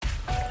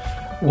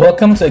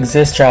Welcome to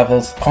Exist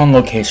Travels on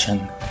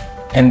Location,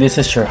 and this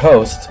is your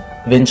host,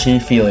 Vinci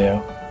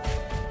Filio.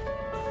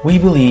 We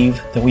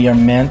believe that we are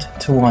meant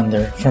to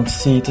wander from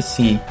sea to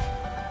sea,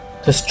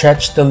 to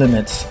stretch the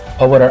limits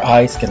of what our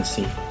eyes can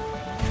see.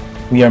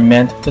 We are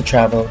meant to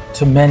travel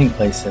to many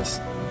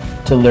places,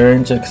 to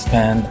learn to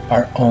expand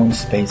our own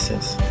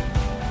spaces.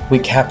 We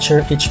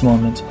capture each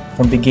moment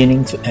from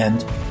beginning to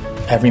end.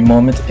 Every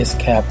moment is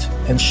kept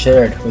and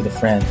shared with a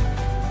friend.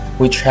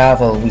 We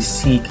travel, we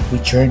seek, we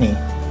journey.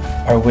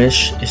 Our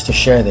wish is to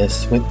share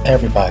this with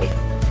everybody.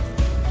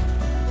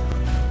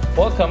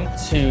 Welcome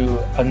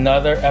to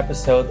another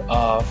episode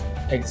of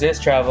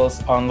Exist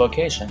Travels on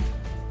Location.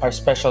 Our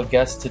special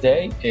guest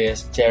today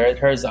is Jared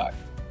Herzog.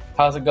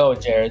 How's it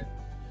going, Jared?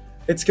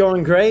 It's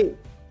going great.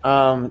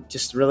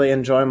 Just really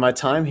enjoying my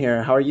time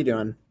here. How are you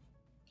doing?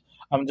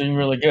 I'm doing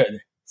really good.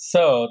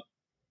 So,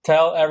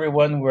 tell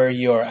everyone where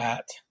you're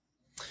at.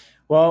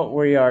 Well,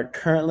 we are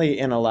currently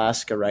in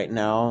Alaska right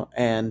now,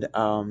 and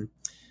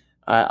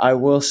I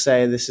will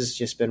say this has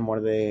just been one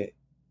of the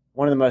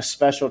most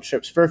special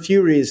trips for a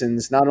few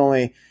reasons. Not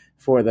only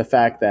for the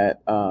fact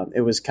that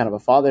it was kind of a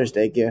Father's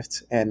Day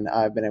gift, and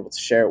I've been able to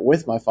share it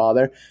with my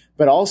father,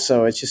 but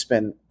also it's just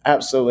been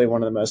absolutely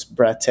one of the most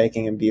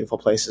breathtaking and beautiful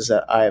places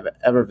that I've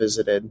ever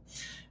visited.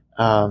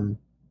 For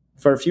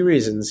a few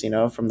reasons,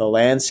 from the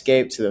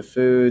landscape to the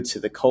food to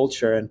the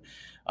culture, and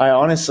I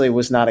honestly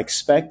was not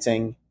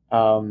expecting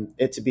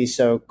it to be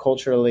so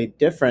culturally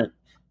different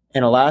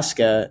in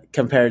Alaska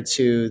compared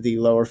to the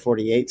lower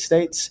 48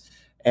 states.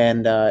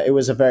 And it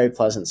was a very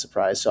pleasant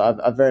surprise. So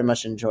I've very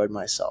much enjoyed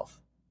myself.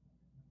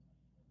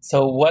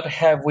 So, what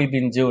have we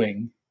been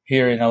doing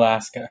here in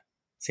Alaska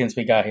since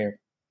we got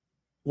here?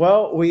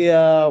 Well, we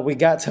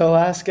got to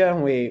Alaska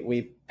and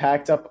we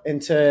packed up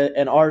into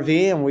an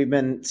RV, and we've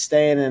been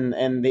staying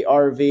in the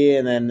RV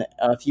and then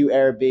a few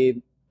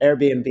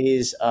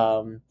Airbnbs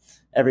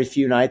every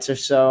few nights or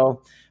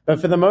so. But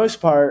for the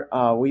most part,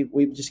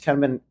 we've just kind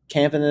of been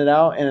camping it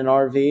out in an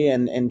RV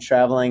and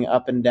traveling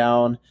up and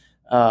down,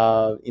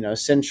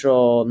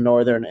 central,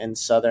 northern, and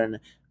southern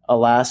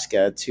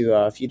Alaska to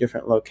a few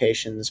different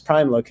locations,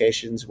 prime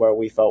locations where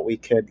we felt we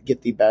could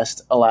get the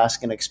best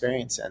Alaskan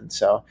experience in.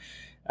 So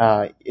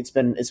it's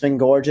been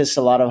gorgeous.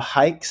 A lot of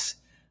hikes,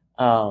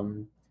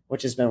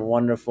 which has been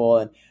wonderful.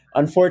 And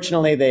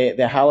unfortunately,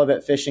 the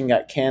halibut fishing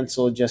got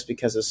canceled just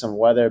because of some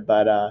weather,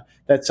 but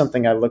that's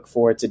something I look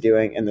forward to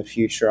doing in the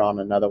future on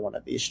another one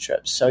of these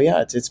trips. So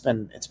yeah, it's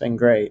been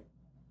great.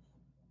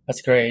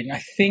 That's great.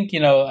 I think,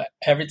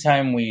 every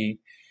time we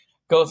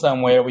go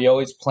somewhere, we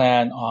always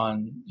plan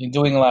on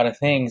doing a lot of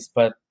things,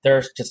 but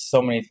there's just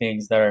so many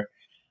things that are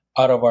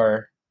out of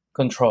our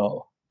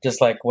control,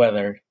 just like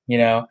weather,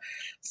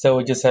 So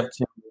we just have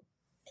to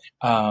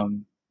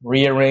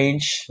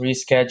rearrange,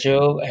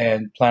 reschedule,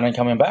 and plan on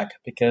coming back,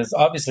 because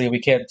obviously we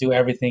can't do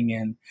everything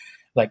in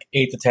like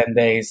 8 to 10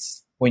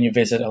 days when you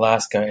visit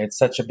Alaska. It's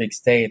such a big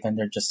state and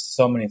there are just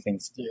so many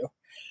things to do.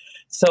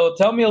 So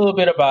tell me a little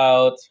bit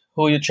about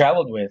who you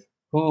traveled with.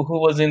 Who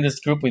was in this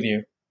group with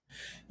you?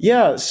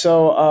 Yeah,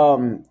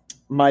 so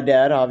my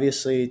dad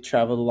obviously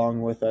traveled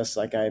along with us,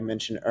 like I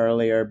mentioned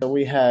earlier. But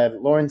we had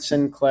Lauren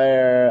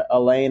Sinclair,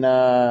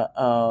 Elena,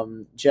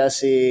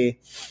 Jesse,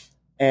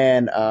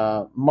 and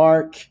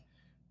Mark,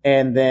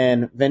 and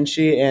then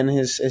Vinci and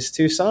his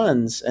two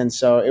sons. And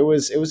so it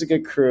was a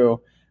good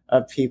crew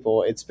of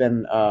people. It's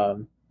been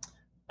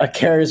a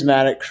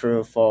charismatic crew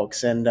of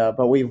folks, and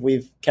but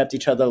we've kept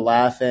each other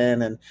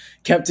laughing and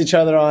kept each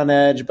other on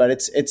edge. But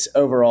it's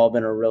overall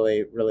been a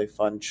really, really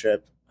fun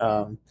trip.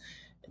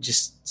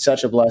 Just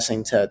such a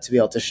blessing to be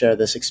able to share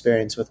this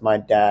experience with my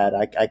dad.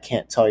 I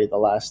can't tell you the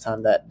last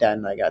time that Dad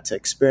and I got to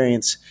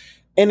experience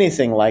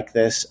anything like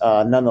this.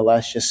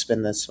 Nonetheless, just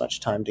spend this much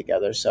time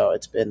together. So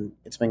it's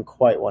been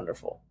quite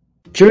wonderful.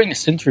 During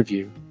this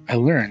interview, I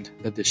learned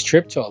that this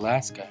trip to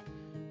Alaska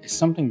is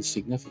something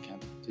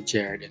significant to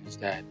Jared and his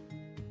dad.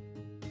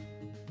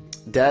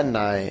 Dad and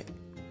I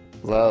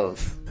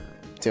love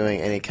doing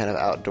any kind of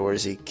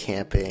outdoorsy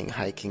camping,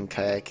 hiking,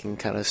 kayaking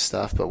kind of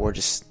stuff, but we're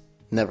just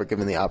never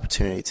given the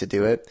opportunity to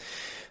do it.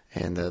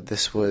 And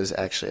this was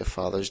actually a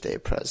Father's Day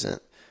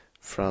present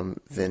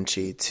from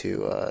Vinci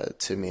to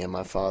me and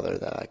my father,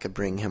 that I could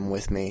bring him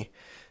with me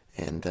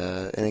and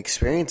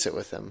experience it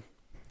with him.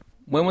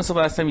 When was the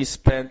last time you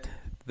spent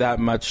that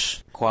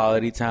much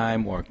quality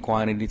time or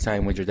quantity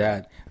time with your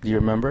dad? Do you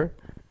remember?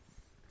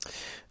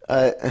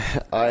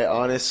 I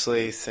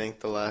honestly think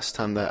the last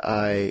time that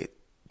I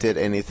did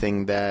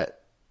anything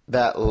that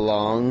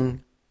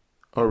long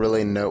or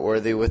really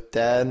noteworthy with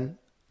Dad,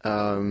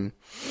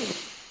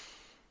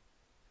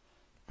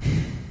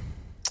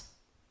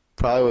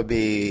 probably would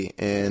be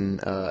in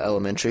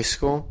elementary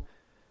school.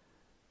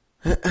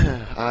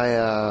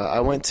 I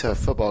went to a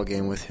football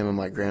game with him and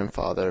my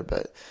grandfather,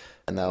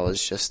 and that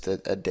was just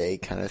a day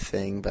kind of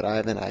thing. But I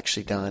haven't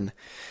actually done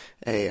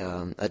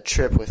a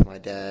trip with my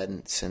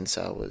dad since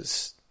I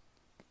was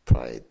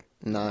probably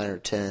 9 or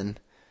 10.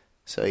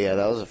 So yeah,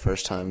 that was the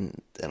first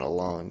time in a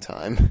long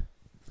time.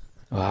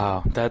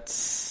 Wow,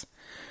 that's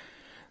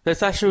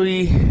That's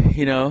actually,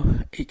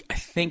 I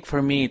think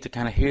for me to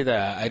kind of hear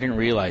that, I didn't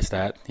realize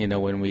that,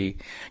 when we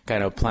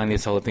kind of planned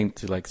this whole thing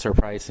to like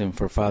surprise him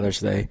for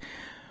Father's Day.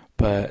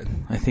 But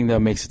I think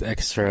that makes it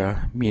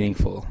extra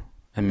meaningful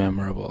and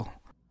memorable.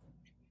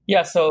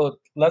 Yeah, so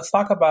let's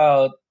talk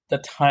about the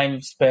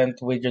time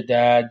spent with your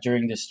dad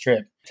during this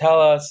trip.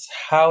 Tell us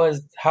how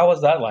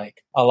was that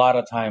like? A lot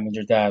of time with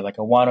your dad, like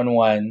a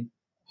one-on-one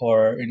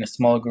or in a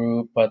small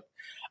group, but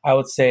I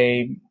would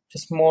say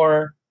just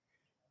more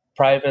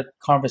private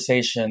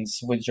conversations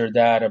with your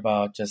dad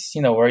about just,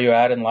 where you're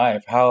at in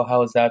life. How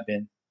has that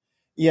been?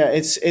 Yeah,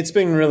 it's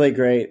been really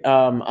great.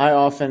 I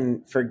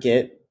often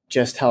forget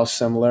just how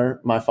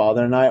similar my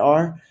father and I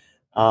are.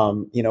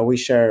 We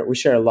share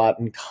a lot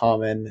in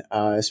common,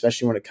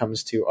 especially when it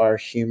comes to our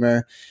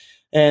humor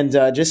and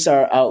just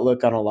our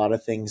outlook on a lot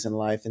of things in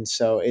life. And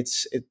so it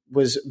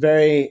was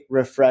very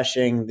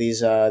refreshing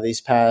this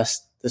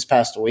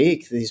past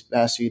week, these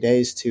past few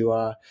days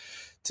to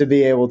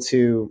be able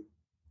to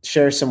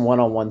share some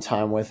one-on-one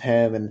time with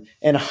him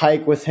and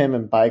hike with him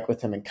and bike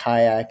with him and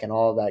kayak and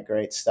all of that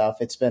great stuff.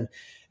 It's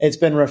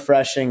been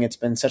refreshing. It's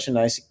been such a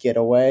nice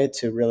getaway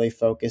to really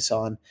focus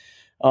on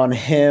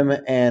him.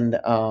 And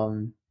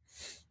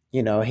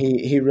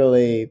he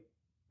really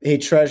he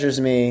treasures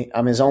me.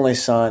 I'm his only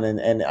son,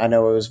 and I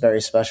know it was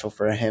very special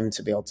for him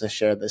to be able to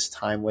share this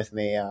time with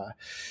me.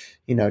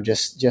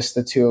 Just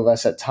the two of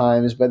us at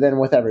times, but then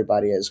with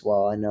everybody as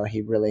well. I know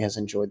he really has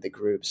enjoyed the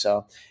group,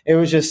 so it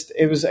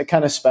was a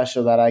kind of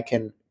special that I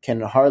can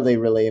hardly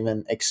really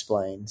even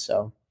explain.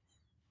 So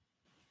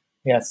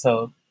Yeah,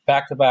 so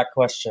back to back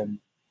question.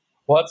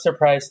 What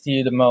surprised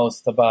you the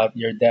most about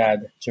your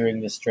dad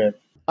during this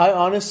trip? I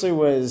honestly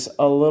was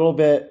a little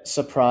bit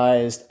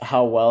surprised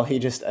how well he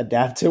just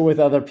adapted with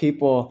other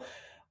people.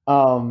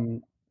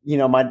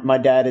 My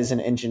dad is an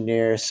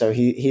engineer, so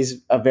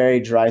he's a very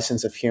dry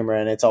sense of humor,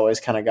 and it's always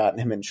kind of gotten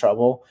him in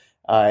trouble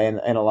in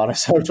a lot of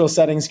social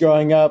settings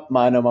growing up.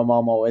 I know my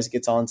mom always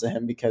gets on to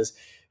him because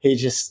he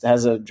just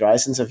has a dry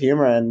sense of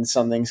humor, and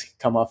some things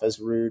come off as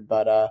rude.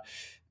 But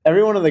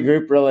everyone in the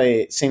group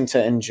really seemed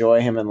to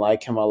enjoy him and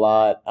like him a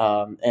lot,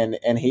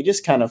 and he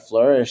just kind of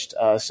flourished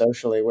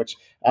socially, which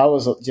I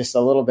was just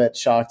a little bit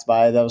shocked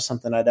by. That was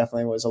something I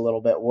definitely was a little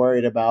bit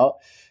worried about.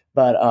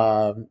 But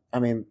I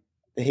mean,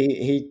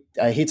 he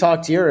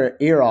talked your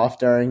ear off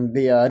during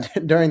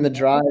the during the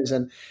drives,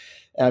 and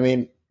I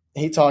mean,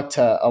 he talked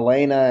to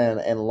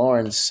Elena and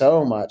Lauren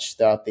so much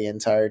throughout the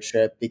entire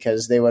trip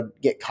because they would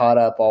get caught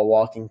up all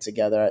walking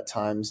together at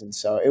times, and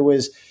so it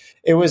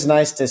was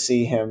nice to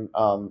see him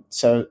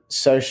so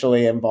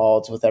socially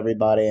involved with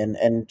everybody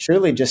and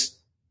truly just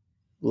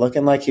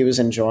looking like he was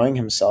enjoying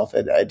himself.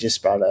 It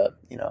just brought a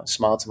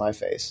smile to my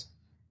face.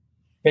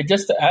 Yeah,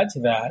 just to add to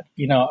that,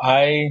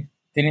 I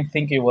didn't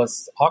think it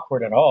was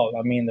awkward at all.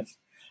 I mean,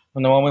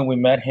 from the moment we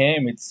met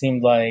him, it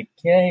seemed like,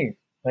 yay,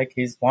 like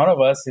he's one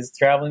of us, he's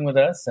traveling with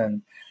us.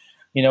 And,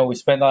 we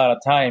spent a lot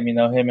of time,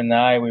 him and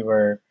I, we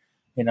were,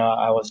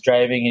 I was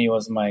driving and he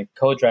was my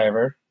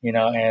co-driver,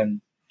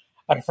 and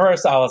at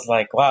first I was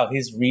like, wow,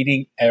 he's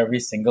reading every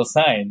single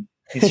sign.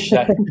 He's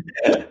shy.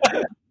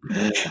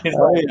 He's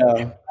Oh like,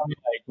 yeah.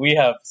 we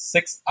have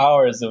 6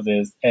 hours of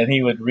this, and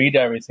he would read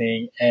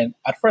everything. And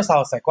at first I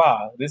was like,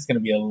 wow, this is going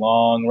to be a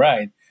long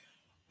ride.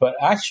 But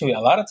actually, a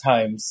lot of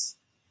times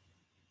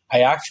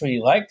I actually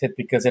liked it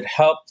because it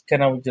helped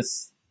kind of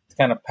just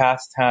kind of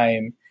pass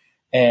time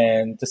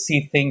and to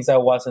see things I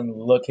wasn't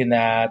looking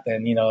at.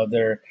 And,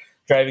 they're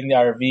driving the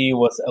RV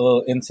was a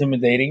little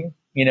intimidating.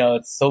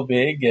 It's so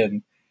big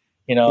and,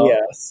 Yeah. a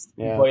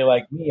Yeah. boy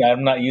like me,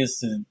 I'm not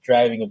used to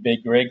driving a big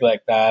rig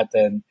like that.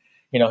 And,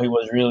 he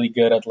was really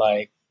good at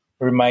like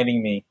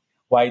reminding me,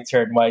 wide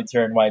turn, wide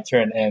turn, wide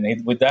turn. And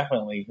it would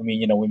definitely,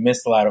 we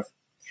missed a lot of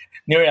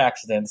near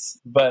accidents.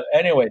 But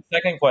anyway,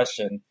 second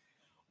question.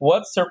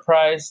 What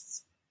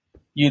surprised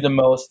you the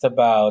most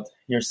about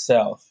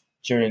yourself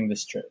during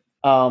this trip?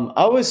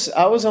 I was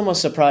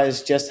almost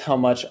surprised just how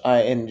much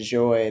I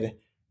enjoyed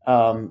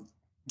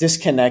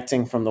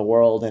disconnecting from the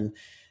world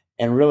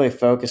and really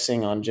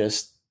focusing on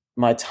just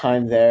my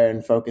time there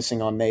and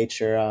focusing on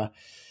nature.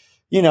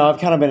 I've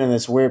kind of been in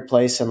this weird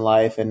place in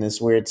life and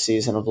this weird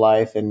season of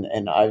life,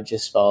 and I've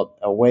just felt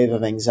a wave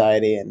of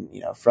anxiety and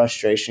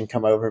frustration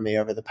come over me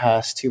over the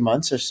past 2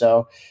 months or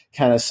so,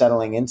 kind of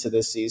settling into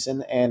this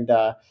season. And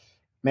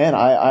man,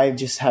 I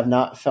just have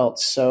not felt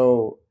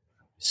so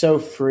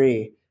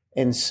free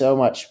and so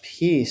much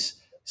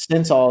peace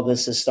since all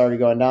this has started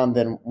going down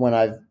than when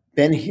I've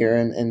been here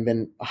and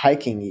been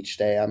hiking each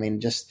day. I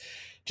mean, just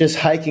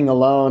hiking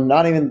alone,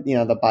 not even,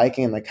 the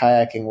biking and the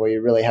kayaking where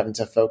you're really having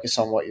to focus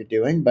on what you're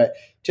doing, but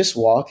just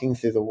walking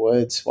through the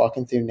woods,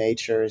 walking through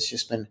nature has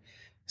just been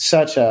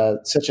such a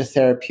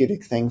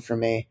therapeutic thing for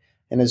me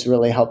and has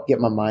really helped get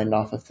my mind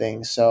off of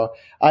things. So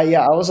I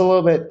was a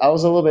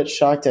little bit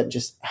shocked at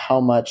just how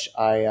much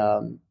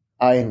I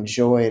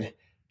enjoyed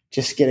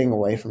just getting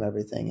away from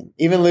everything and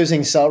even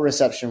losing cell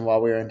reception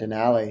while we were in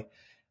Denali.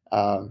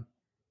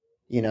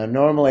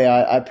 Normally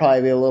I'd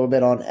probably be a little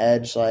bit on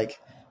edge, like,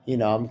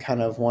 I'm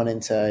kind of wanting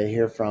to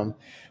hear from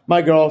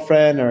my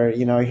girlfriend or,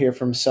 hear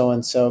from so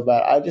and so.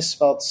 But I just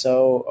felt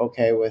so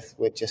okay with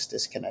just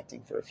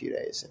disconnecting for a few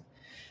days. And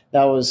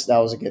that was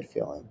a good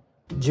feeling.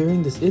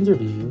 During this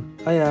interview,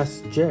 I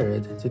asked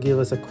Jared to give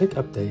us a quick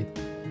update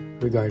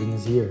regarding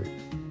his year.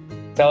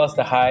 Tell us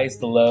the highs,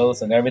 the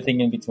lows, and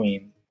everything in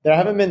between. There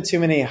haven't been too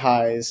many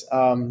highs.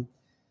 I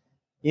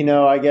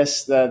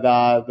guess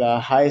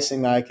the highest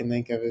thing that I can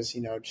think of is,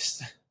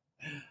 just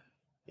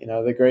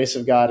the grace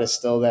of God is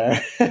still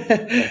there.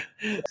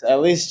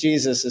 At least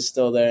Jesus is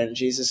still there, and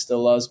Jesus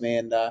still loves me.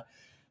 And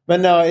but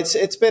no,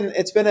 it's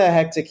been a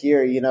hectic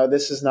year.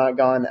 This has not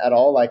gone at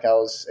all like I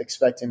was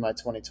expecting my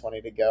 2020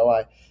 to go.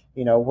 I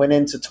went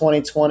into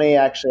 2020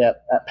 actually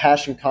at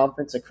Passion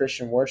Conference, a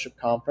Christian worship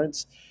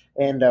conference,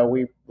 and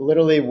we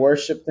literally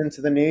worshiped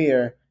into the new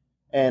year.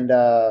 And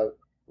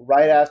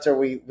right after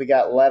we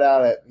got let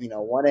out at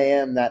 1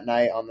 a.m. that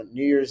night on the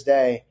New Year's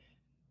Day,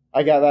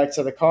 I got back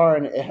to the car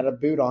and it had a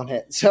boot on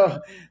it. So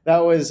that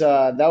was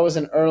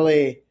an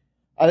early.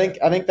 I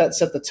think that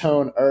set the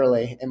tone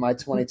early in my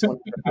 2020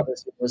 for how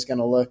this was going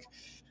to look.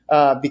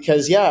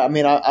 Because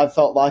I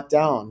felt locked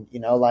down.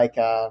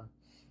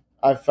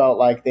 I felt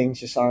like things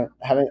just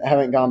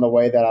haven't gone the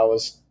way that I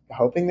was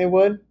hoping they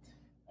would.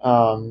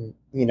 My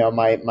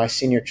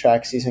senior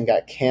track season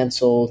got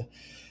canceled,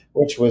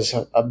 which was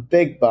a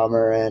big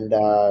bummer. And,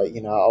 I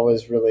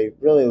was really,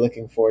 really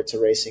looking forward to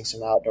racing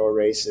some outdoor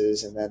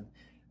races. And then,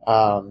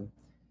 on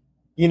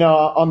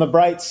the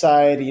bright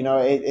side,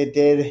 it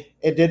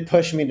did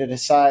push me to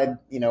decide,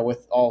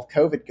 with all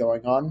COVID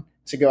going on,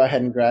 to go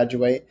ahead and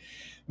graduate.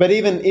 But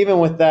even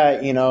with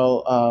that,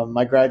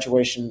 my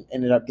graduation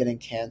ended up getting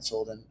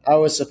canceled, and I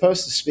was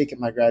supposed to speak at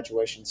my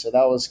graduation, so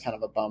that was kind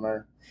of a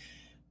bummer.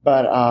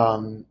 But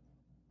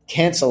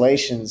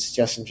cancellations,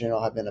 just in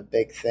general, have been a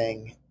big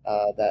thing.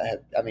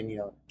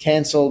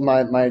 Canceled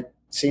my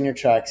senior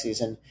track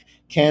season,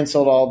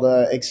 canceled all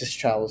the Exist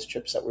Travels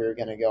trips that we were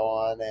going to go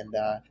on, and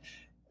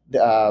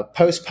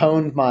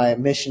postponed my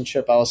mission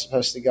trip I was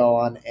supposed to go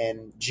on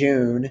in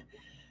June,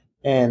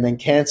 and then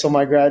canceled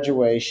my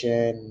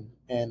graduation.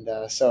 And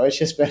so it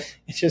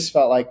just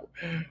felt like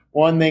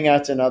one thing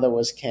after another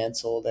was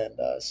canceled. And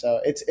so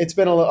it's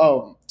been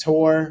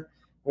tour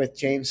with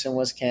Jameson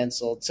was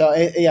canceled. So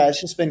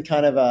it's just been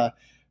kind of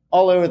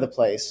all over the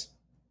place,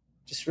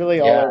 just really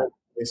all over the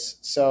place.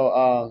 So,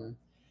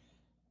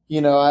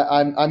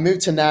 I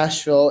moved to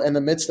Nashville in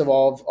the midst of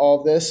all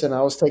of this, and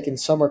I was taking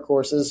summer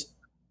courses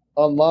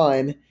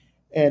online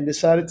and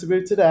decided to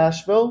move to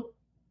Nashville.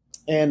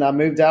 And I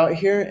moved out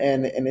here,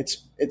 and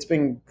it's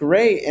been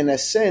great in a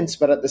sense,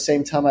 but at the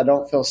same time, I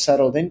don't feel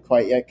settled in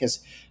quite yet because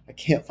I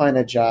can't find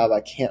a job.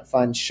 I can't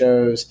find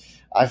shows.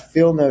 I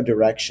feel no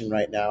direction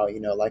right now.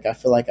 I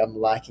feel like I'm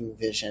lacking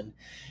vision.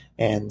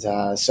 And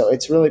so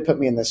it's really put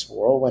me in this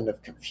whirlwind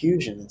of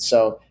confusion. And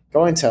so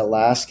going to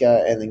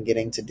Alaska and then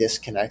getting to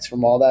disconnect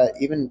from all that,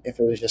 even if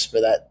it was just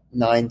for that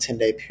 9-10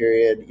 day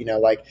period,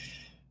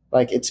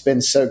 like it's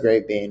been so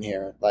great being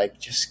here. Like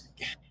just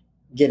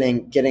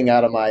getting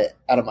out of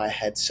my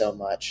head so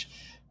much,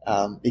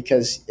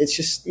 because it's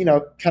just,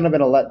 kind of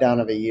been a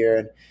letdown of a year.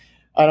 And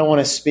I don't want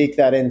to speak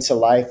that into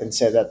life and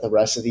say that the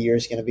rest of the year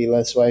is going to be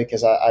this way,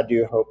 because I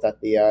do hope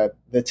that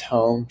the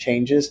tone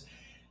changes.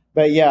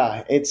 But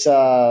yeah,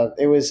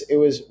 it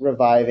was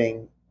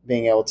reviving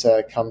being able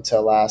to come to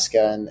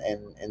Alaska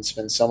and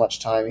spend so much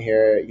time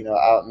here,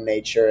 out in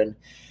nature, and,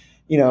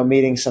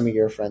 meeting some of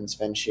your friends,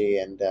 Vinci,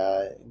 and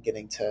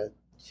getting to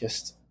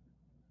just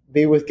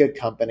be with good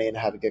company and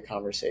have a good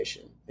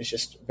conversation. It's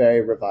just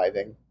very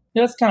reviving.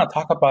 Yeah, let's kind of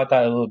talk about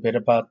that a little bit,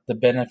 about the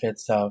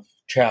benefits of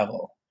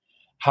travel.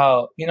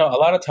 How, a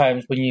lot of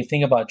times when you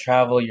think about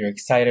travel, you're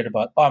excited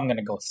about, I'm going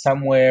to go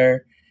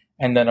somewhere.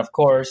 And then, of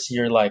course,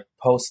 you're like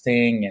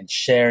posting and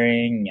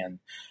sharing, and,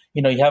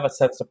 you have a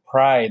sense of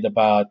pride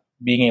about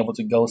being able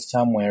to go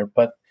somewhere.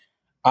 But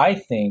I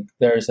think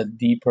there's a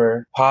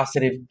deeper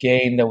positive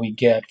gain that we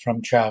get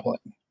from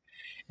traveling.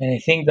 And I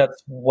think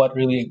that's what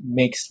really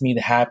makes me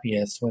the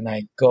happiest when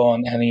I go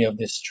on any of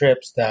these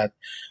trips that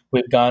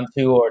we've gone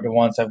to, or the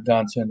ones I've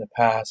gone to in the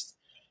past.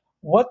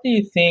 What do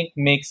you think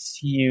makes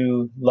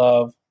you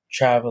love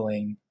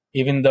traveling?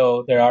 Even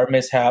though there are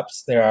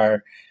mishaps, there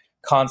are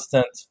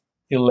constant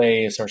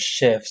delays or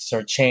shifts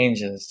or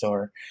changes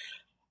or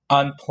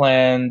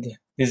unplanned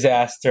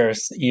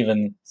disasters,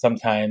 even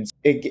sometimes.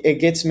 It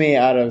gets me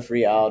out of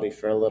reality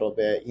for a little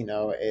bit.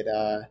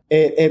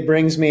 It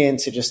brings me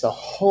into just a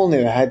whole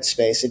new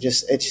headspace.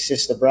 It's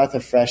just a breath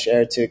of fresh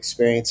air to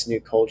experience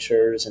new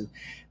cultures and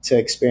to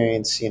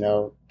experience,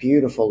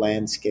 beautiful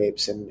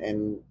landscapes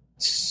and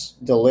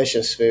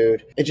delicious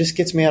food. It just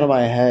gets me out of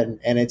my head,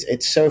 and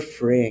it's so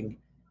freeing.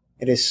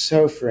 It is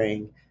so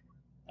freeing,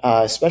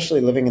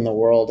 especially living in the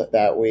world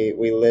that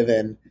we live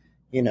in.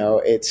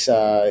 It's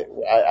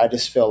I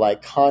just feel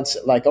like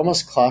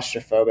almost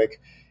claustrophobic,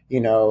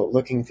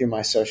 looking through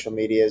my social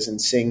medias and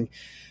seeing,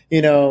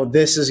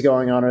 this is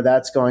going on or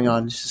that's going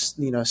on. It's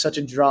just, such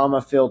a drama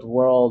filled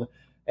world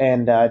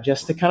and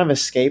just to kind of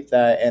escape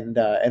that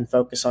and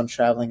focus on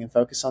traveling and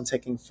focus on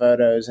taking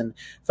photos and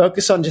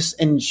focus on just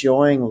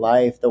enjoying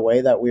life the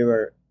way that we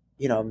were,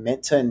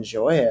 meant to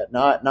enjoy it,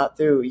 not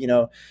through,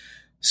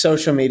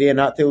 social media,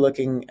 not through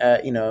looking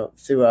at,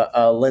 through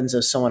a lens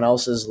of someone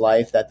else's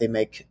life that they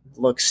make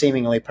look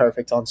seemingly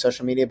perfect on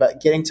social media, but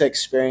getting to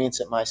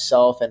experience it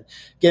myself and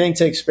getting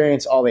to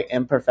experience all the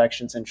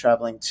imperfections in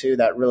traveling too,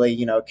 that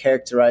really,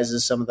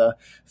 characterizes some of the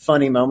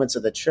funny moments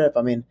of the trip.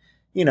 I mean,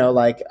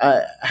 like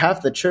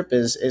half the trip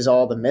is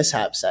all the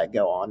mishaps that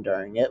go on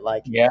during it.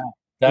 Like, Yeah,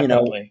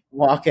 definitely.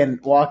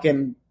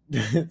 walking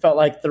felt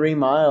like 4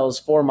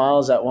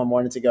 miles at one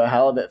morning to go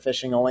halibut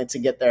fishing, only to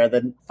get there,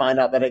 then find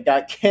out that it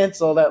got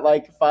canceled at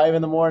like 5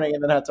 a.m.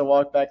 and then have to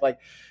walk back. Like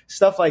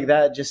stuff like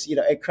that, just,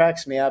 it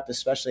cracks me up,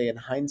 especially in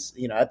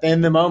hindsight. At the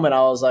end of the moment,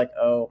 I was like,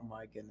 oh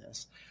my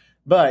goodness.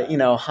 But,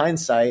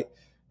 hindsight,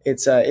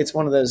 it's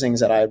one of those things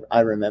that I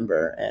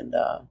remember and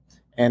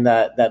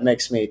that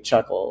makes me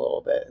chuckle a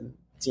little bit. And,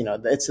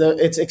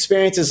 it's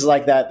experiences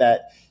like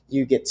that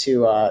you get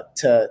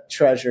to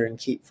treasure and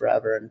keep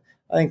forever. And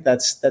I think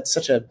that's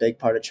such a big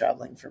part of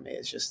traveling for me,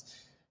 is just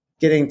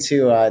getting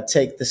to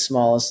take the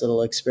smallest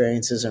little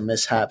experiences or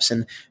mishaps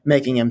and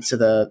making them into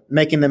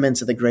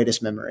the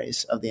greatest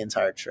memories of the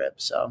entire trip.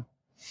 So,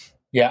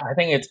 Yeah, I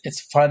think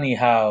it's funny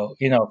how,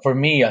 for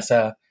me as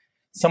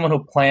someone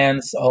who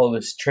plans all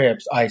these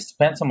trips, I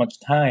spend so much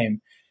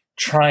time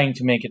trying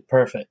to make it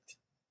perfect,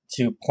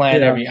 to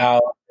plan every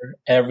hour,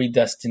 every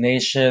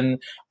destination.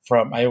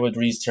 I would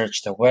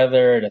research the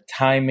weather, the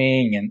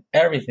timing, and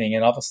everything.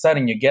 And all of a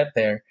sudden you get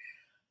there,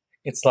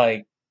 it's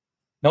like,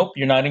 nope,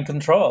 you're not in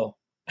control,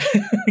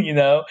 and you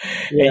have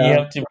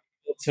to be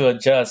able to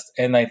adjust.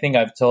 And I think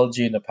I've told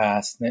you in the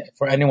past,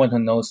 for anyone who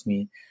knows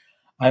me,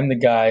 I'm the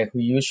guy who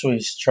usually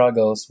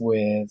struggles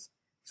with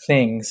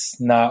things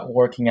not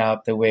working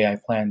out the way I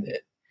planned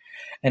it.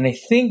 And I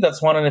think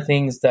that's one of the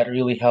things that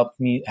really helps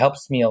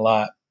me a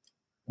lot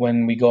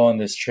when we go on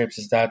these trips,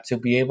 is that to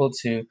be able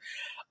to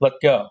let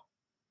go,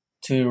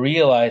 to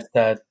realize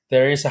that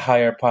there is a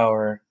higher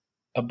power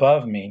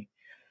above me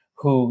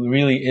who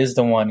really is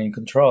the one in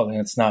control, and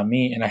it's not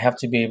me. And I have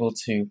to be able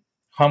to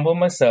humble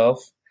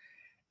myself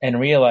and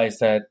realize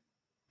that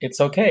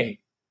it's okay.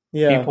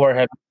 Yeah. People are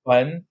having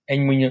fun.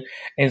 And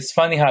it's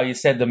funny how you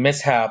said the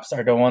mishaps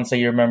are the ones that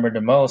you remember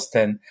the most.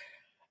 And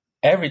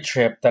every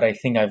trip that I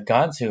think I've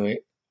gone to,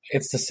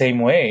 it's the same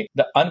way.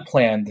 The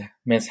unplanned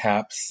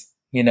mishaps,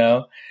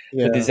 the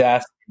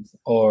disasters,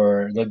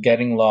 or the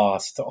getting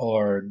lost,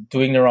 or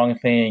doing the wrong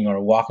thing, or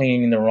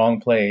walking in the wrong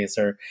place,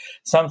 or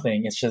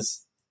something. It's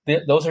just,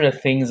 those are the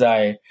things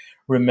I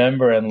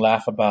remember and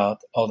laugh about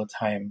all the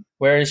time.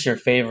 Where is your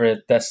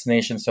favorite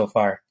destination so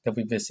far that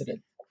we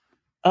visited?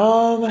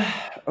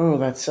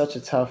 That's such a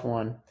tough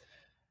one.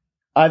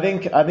 I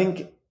think I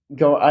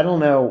don't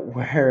know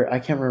where, I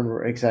can't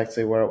remember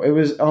exactly where it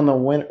was, on the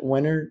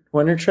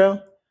winter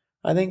trail,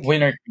 I think.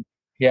 Winter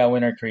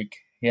Creek.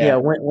 Yeah,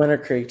 Winter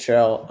Creek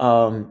Trail.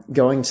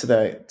 Going to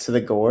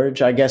the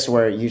gorge, I guess,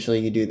 where usually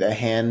you do the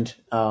hand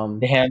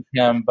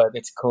cam, but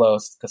it's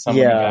closed because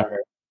somebody got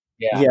hurt.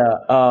 Yeah.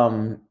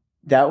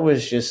 That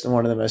was just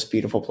one of the most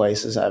beautiful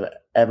places I've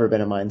ever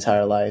been in my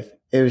entire life.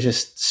 It was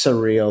just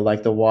surreal.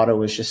 Like the water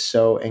was just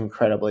so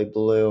incredibly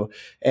blue,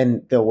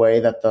 and the way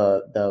that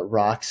the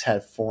rocks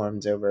had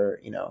formed over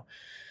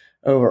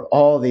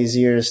all these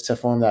years to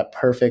form that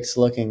perfect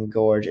looking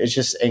gorge. It's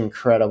just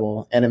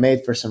incredible. And it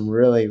made for some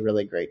really,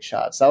 really great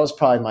shots. That was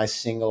probably my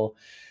single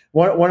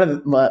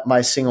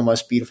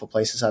most beautiful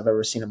places I've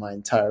ever seen in my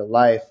entire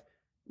life.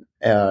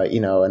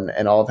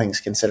 And all things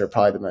considered,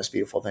 probably the most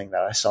beautiful thing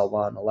that I saw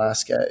while in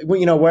Alaska.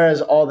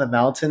 Whereas all the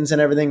mountains and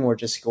everything were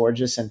just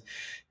gorgeous, and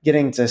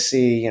getting to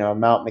see,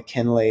 Mount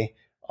McKinley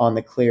on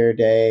the clear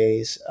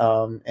days,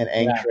 in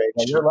Anchorage.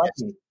 Yeah, you're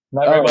lucky.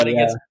 Not everybody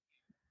gets.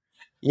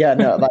 Yeah,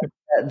 no, like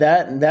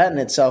that in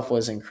itself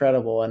was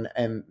incredible,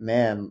 and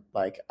man,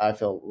 like I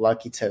feel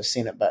lucky to have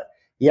seen it. But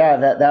yeah,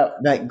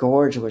 that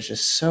gorge was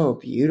just so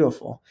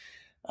beautiful,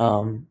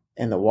 and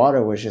the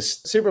water was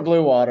just super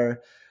blue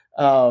water,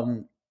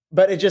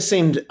 but it just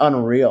seemed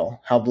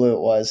unreal how blue it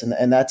was,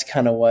 and that's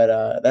kind of what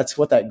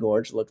that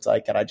gorge looked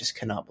like, and I just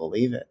could not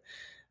believe it.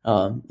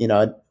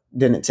 It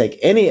didn't take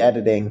any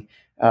editing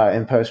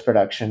in post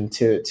production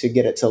to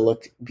get it to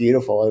look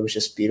beautiful. It was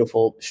just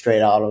beautiful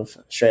straight out of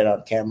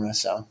camera.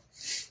 So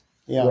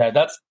yeah,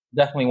 that's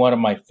definitely one of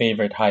my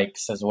favorite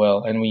hikes as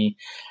well. And we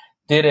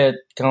did it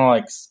kind of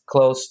like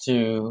close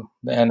to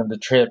the end of the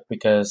trip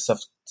because of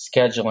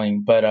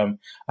scheduling. But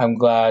I'm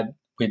glad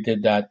we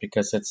did that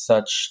because it's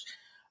such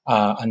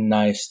a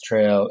nice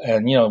trail.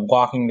 And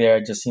walking there,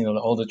 just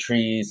all the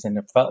trees, and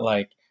it felt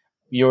like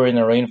you were in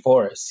a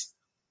rainforest.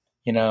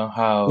 And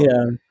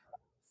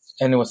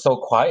it was so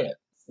quiet.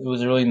 It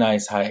was a really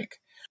nice hike.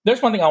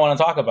 There's one thing I want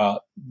to talk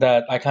about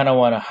that I kind of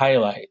want to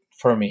highlight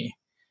for me.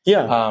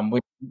 Yeah.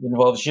 Which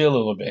involves you a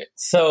little bit.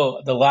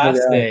 So the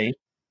last day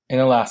in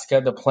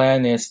Alaska, the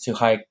plan is to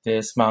hike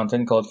this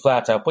mountain called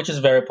Flat Top, which is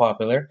very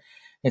popular.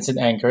 It's in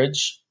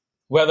Anchorage.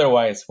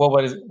 Weather-wise, what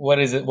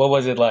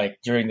was it like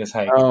during this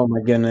hike? Oh my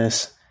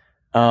goodness.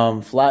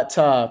 Flat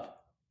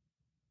top.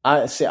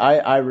 I see.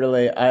 I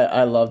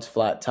loved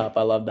Flat Top.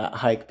 I loved that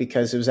hike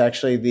because it was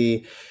actually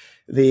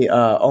the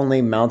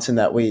only mountain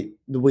that we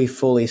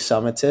fully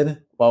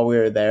summited while we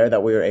were there,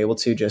 that we were able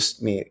to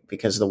just meet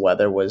because the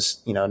weather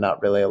was,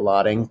 not really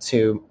allotting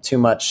too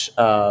much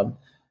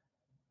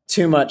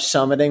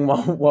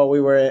summiting while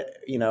we were,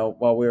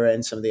 while we were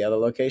in some of the other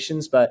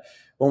locations. But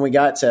when we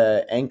got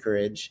to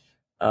Anchorage,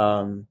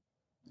 it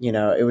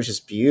was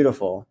just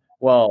beautiful.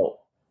 Well,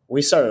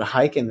 we started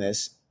hiking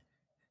this,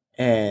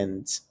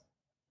 and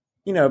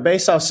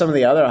based off some of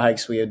the other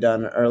hikes we had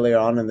done earlier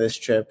on in this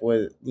trip,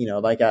 with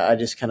like I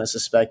just kind of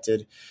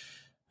suspected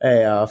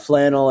a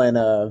flannel and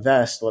a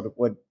vest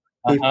would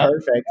be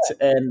perfect.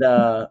 And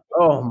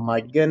oh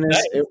my goodness,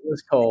 Nice. it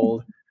was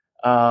cold.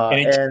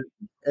 Any ch-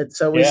 And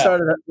so we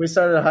yeah.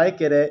 started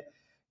hiking it,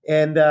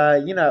 and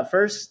at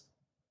first,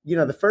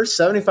 the first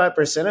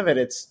 75% of it,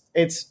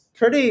 it's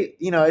pretty,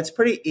 it's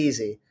pretty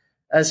easy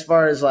as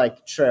far as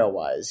like trail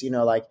wise.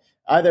 Like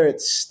either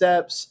it's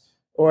steps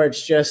or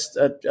it's just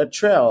a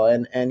trail,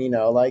 and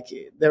like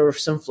there were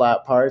some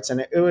flat parts,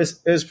 and it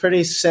was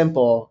pretty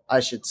simple,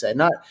 I should say.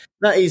 Not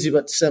easy,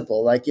 but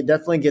simple. Like it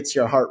definitely gets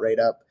your heart rate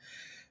up,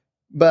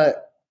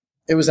 but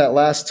it was that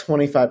last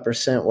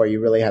 25% where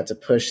you really had to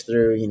push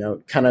through,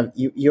 kind of,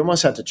 you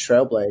almost had to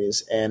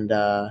trailblaze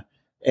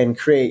and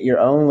create your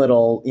own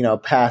little,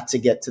 path to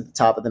get to the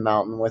top of the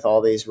mountain with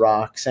all these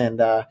rocks, and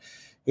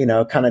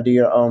kind of do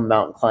your own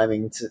mountain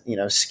climbing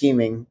to,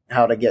 scheming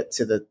how to get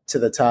to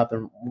the top.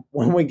 And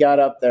when we got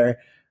up there,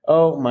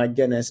 oh my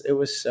goodness, it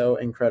was so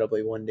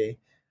incredibly windy.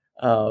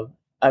 I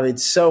mean,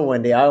 so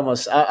windy. I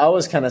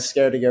was kind of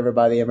scared to go over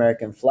by the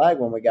American flag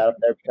when we got up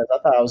there, because I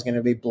thought I was going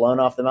to be blown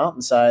off the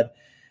mountainside.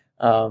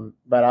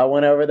 But I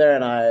went over there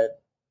and I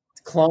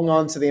clung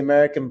onto the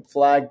American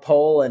flag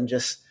pole, and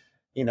just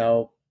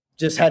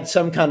had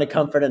some kind of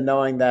comfort in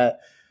knowing that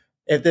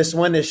if this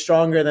wind is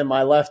stronger than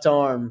my left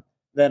arm,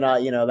 then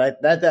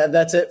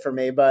that's it for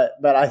me. But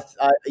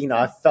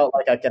I felt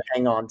like I could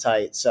hang on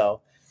tight.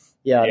 So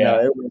yeah, Yeah.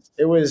 no,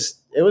 it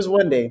was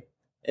windy.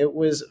 It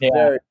was Yeah.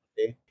 very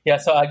windy. Yeah.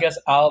 So I guess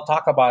I'll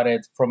talk about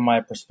it from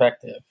my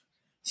perspective.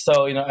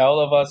 So, all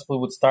of us, we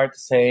would start the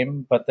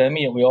same, but then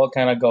we all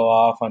kind of go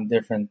off on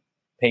different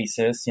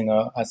paces,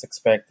 as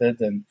expected.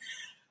 And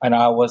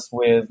I was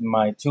with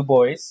my two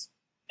boys,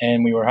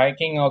 and we were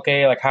hiking.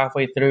 Okay, like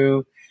halfway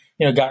through,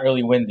 it got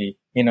really windy.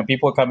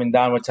 People coming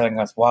down were telling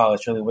us, "Wow,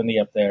 it's really windy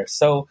up there."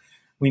 So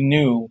we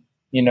knew,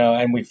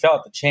 and we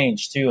felt the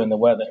change too in the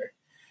weather.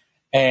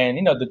 And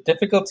the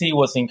difficulty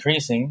was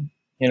increasing.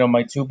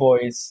 My two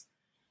boys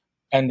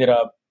ended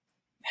up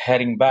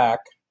heading back,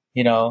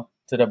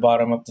 to the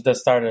bottom to the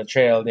start of the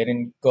trail. They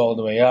didn't go all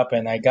the way up,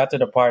 and I got to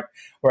the part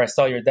where I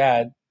saw your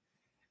dad,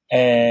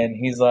 and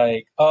he's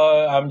like,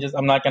 "Oh, I'm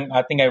not gonna.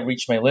 I think I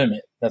reached my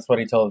limit." That's what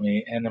he told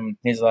me, and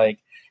he's like,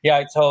 "Yeah,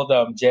 I told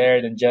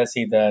Jared and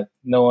Jesse that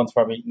no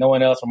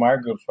one else from our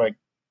group's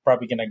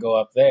probably gonna go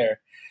up there."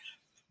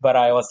 But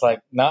I was like,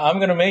 "No, I'm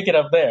gonna make it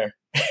up there.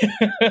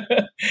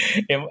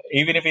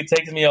 Even if it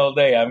takes me all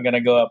day, I'm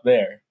gonna go up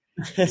there."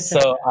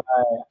 So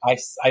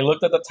I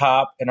looked at the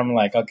top, and I'm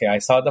like, okay, I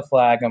saw the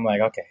flag. I'm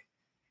like, okay,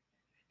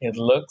 it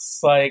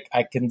looks like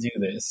I can do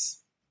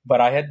this.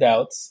 But I had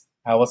doubts.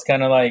 I was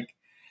kind of like,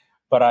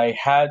 but I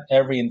had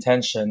every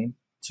intention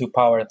to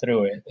power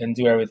through it and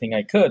do everything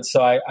I could.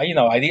 So I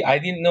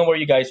didn't know where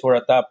you guys were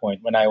at that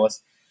point when I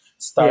was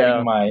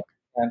starting my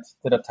ascent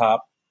to the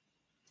top.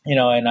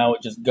 And I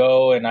would just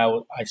go, and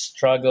I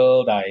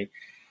struggled. I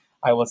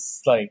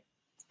was like,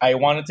 I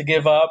wanted to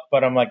give up,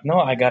 but I'm like, no,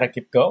 I gotta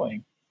keep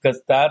going,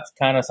 because that's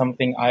kind of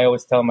something I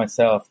always tell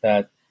myself,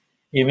 that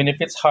even if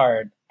it's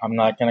hard, I'm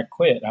not gonna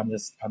quit. I'm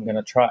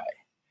gonna try.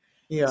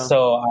 Yeah.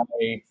 So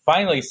I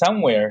finally,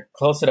 somewhere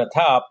close to the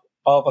top,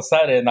 all of a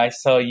sudden I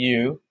saw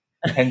you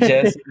and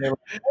Jess. And they were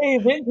like, "Hey,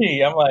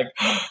 Benji!" I'm like,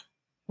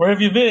 "Where have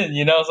you been?"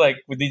 I was like,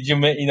 "Did you?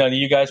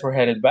 You guys were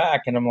headed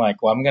back," and I'm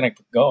like, "Well, I'm gonna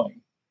keep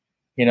going.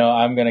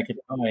 I'm gonna keep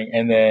going."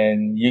 And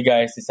then you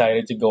guys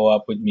decided to go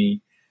up with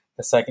me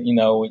the second,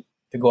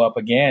 to go up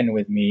again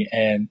with me,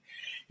 and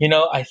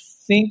I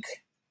think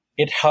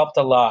it helped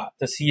a lot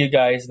to see you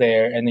guys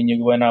there, and then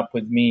you went up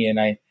with me, and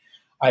I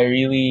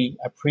really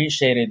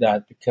appreciated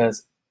that,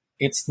 because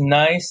it's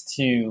nice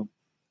to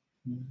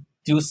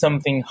do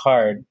something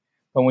hard,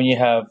 but when you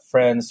have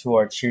friends who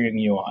are cheering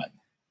you on.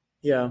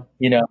 Yeah.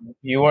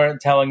 You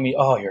weren't telling me,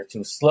 "Oh, you're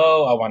too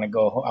slow. I want to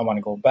go. I want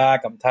to go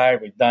back. I'm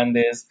tired. We've done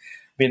this,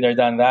 been there,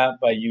 done that."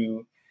 But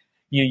you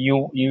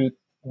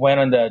went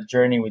on the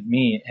journey with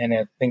me, and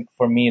I think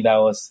for me that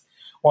was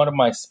one of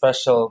my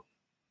special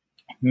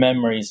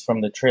memories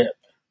from the trip.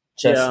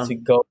 Just to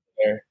go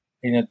there,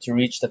 to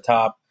reach the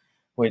top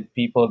with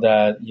people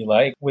that you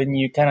like. When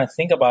you kind of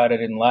think about it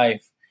in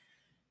life,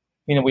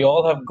 we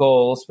all have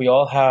goals. We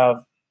all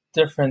have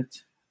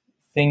different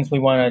things we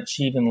want to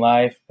achieve in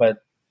life,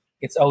 but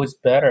it's always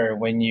better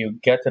when you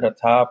get to the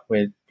top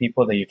with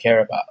people that you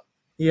care about.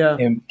 Yeah.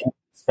 And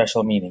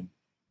special meaning.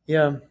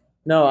 Yeah.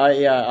 No,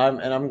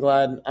 I'm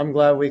glad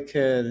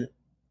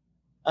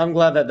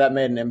that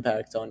made an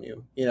impact on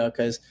you,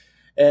 because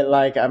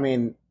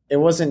it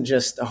wasn't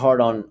just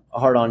hard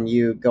on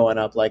you going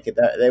up. Like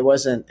it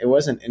wasn't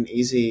an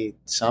easy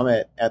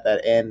summit at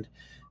that end.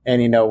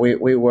 And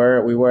we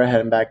were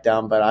heading back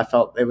down, but I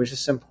felt it was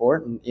just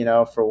important.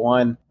 For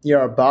one,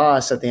 you're a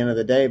boss at the end of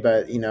the day,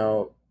 but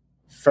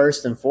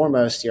first and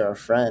foremost, you're a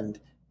friend.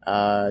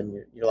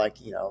 You're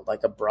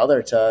like a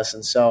brother to us,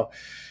 and so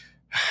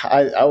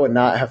I would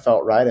not have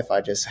felt right if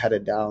I just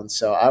headed down.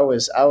 So I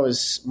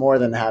was more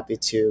than happy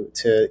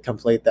to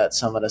complete that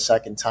summit a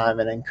second time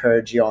and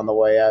encourage you on the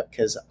way up,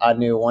 because I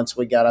knew once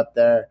we got up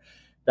there,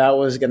 that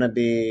was gonna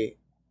be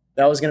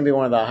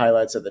one of the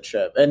highlights of the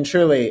trip. And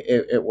truly,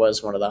 it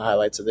was one of the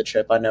highlights of the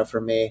trip. I know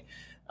for me,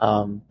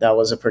 that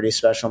was a pretty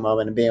special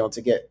moment, and being able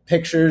to get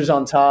pictures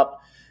on top,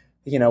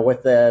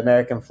 with the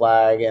American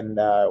flag and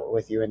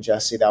with you and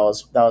Jesse, that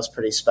was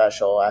pretty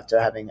special after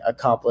having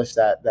accomplished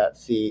that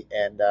feat.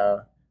 And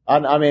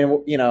I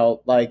mean,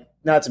 like,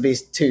 not to be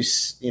too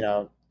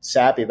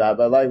sappy about it,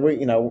 but like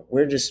we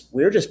were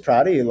just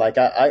proud of you. Like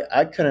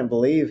I couldn't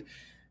believe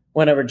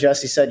whenever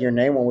Jesse said your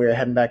name when we were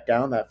heading back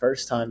down that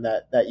first time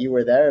that you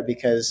were there,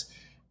 because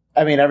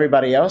I mean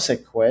everybody else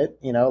had quit.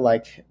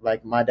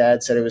 Like my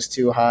dad said it was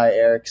too high.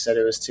 Eric said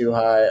it was too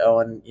high.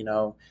 Owen,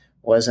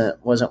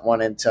 wasn't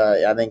wanting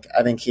to. I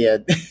think he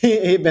had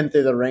he'd been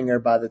through the ringer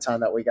by the time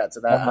that we got to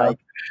that hike,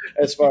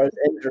 as far as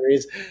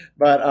injuries.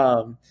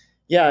 But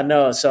yeah,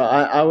 no. So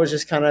I was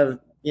just kind of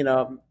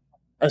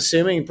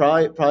assuming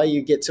probably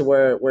you get to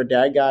where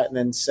Dad got, and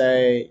then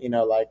say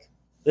like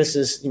this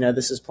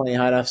is plenty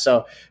high enough.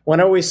 So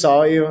whenever we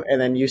saw you,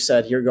 and then you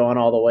said you're going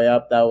all the way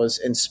up, that was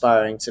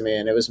inspiring to me,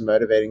 and it was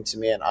motivating to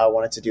me, and I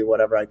wanted to do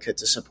whatever I could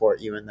to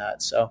support you in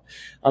that. So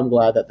I'm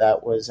glad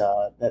that was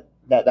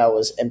that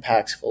was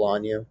impactful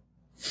on you.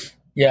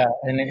 Yeah,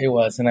 and it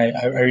was, and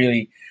I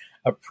really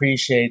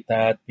appreciate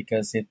that,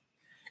 because it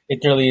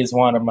really is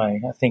one of my,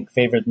 I think,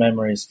 favorite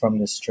memories from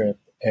this trip,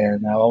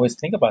 and I always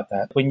think about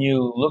that. When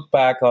you look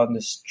back on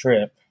this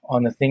trip,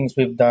 on the things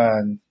we've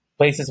done,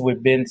 places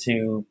we've been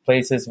to,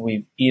 places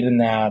we've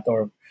eaten at,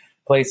 or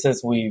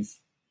places we've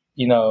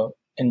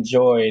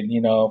enjoyed,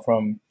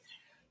 from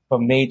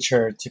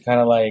nature to kind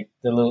of like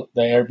the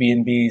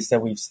Airbnbs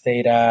that we've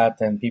stayed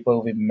at and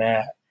people we've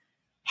met.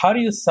 How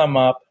do you sum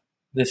up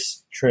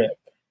this trip?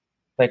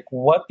 Like,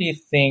 what do you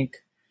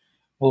think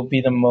will be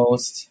the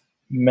most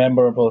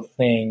memorable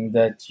thing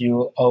that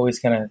you always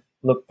kind of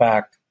look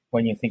back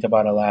when you think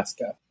about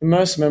Alaska? The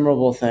most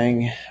memorable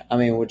thing, I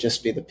mean, would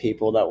just be the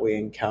people that we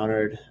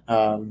encountered.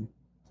 And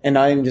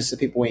not even just the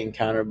people we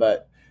encountered,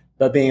 but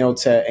being able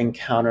to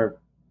encounter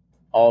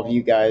all of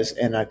you guys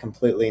in a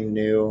completely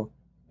new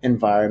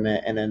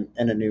environment and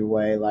in a new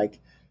way. Like,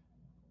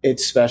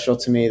 it's special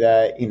to me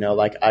that,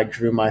 like, I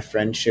grew my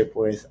friendship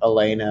with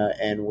Elena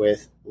and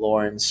with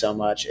Lauren so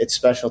much. It's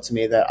special to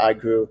me that I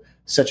grew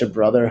such a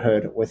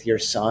brotherhood with your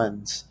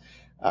sons.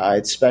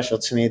 It's special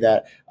to me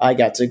that I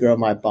got to grow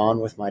my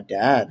bond with my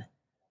dad.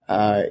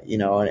 And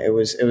it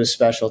was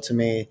special to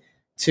me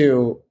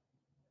to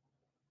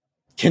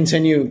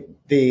continue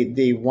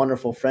the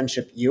wonderful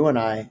friendship you and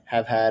I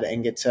have had,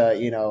 and get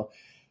to,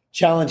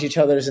 challenge each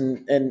other's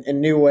in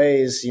new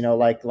ways,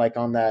 like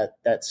on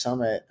that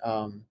summit.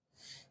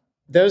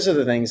 Those are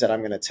the things that I'm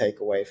going to take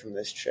away from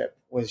this trip,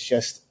 was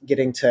just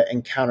getting to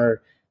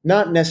encounter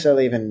not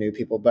necessarily even new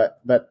people,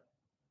 but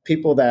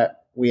people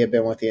that we have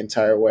been with the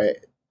entire way,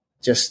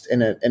 just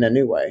in a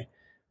new way.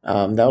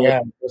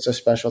 Was so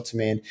special to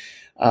me.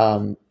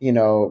 And,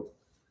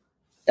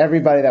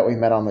 everybody that we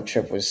met on the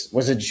trip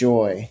was a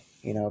joy.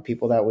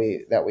 People that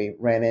we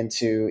ran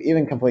into,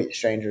 even complete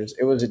strangers,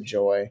 it was a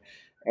joy.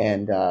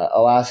 And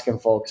Alaskan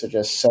folks are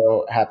just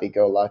so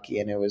happy-go-lucky,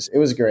 and it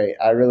was great.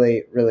 I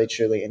really, really,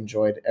 truly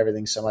enjoyed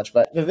everything so much.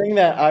 But the thing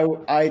that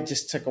I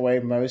just took away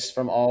most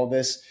from all of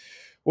this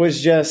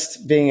was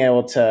just being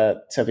able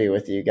to be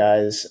with you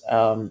guys.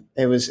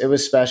 It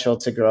was special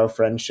to grow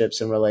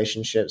friendships and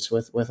relationships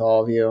with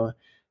all of you,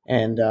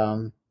 and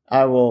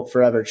I will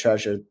forever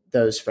treasure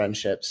those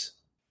friendships.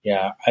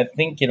 Yeah, I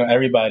think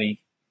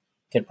everybody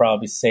could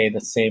probably say the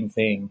same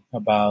thing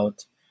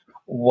about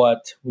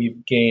what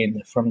we've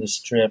gained from this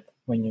trip.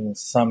 When you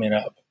sum it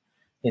up,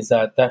 is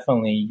that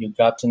definitely you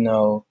got to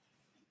know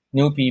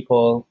new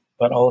people,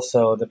 but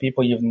also the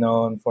people you've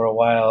known for a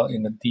while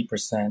in a deeper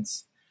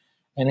sense.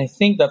 And I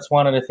think that's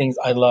one of the things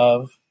I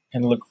love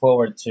and look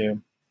forward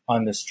to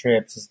on this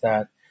trip, is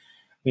that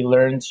we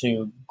learn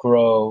to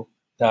grow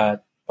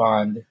that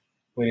bond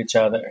with each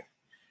other.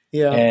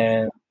 Yeah.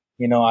 And,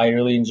 I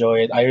really enjoy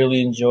it. I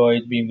really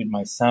enjoyed being with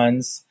my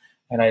sons,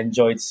 and I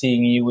enjoyed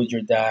seeing you with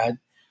your dad.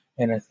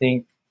 And I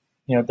think,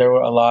 there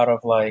were a lot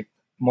of like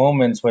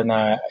moments when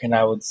I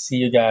would see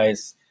you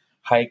guys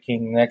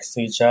hiking next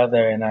to each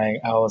other, and I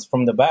was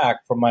from the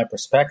back, from my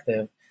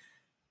perspective,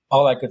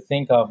 all I could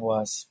think of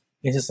was,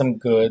 this is some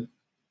good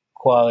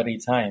quality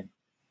time.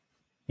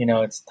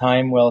 It's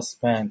time well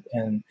spent.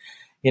 And,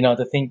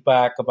 to think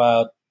back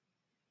about,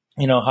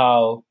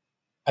 how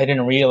I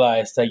didn't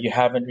realize that you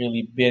haven't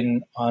really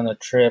been on a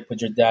trip with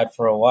your dad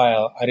for a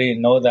while. I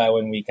didn't know that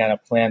when we kind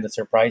of planned the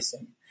surprise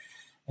him.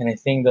 And I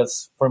think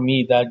that's, for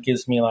me, that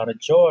gives me a lot of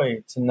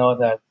joy to know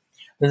that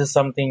this is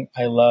something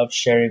I love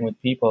sharing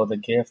with people, the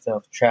gift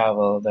of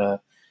travel, the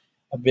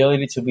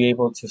ability to be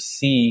able to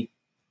see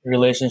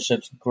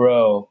relationships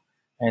grow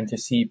and to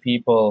see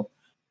people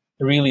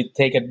really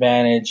take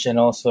advantage and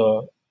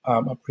also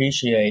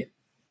appreciate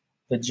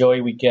the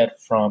joy we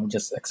get from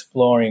just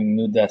exploring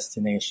new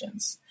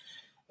destinations.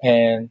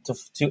 And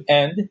to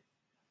end,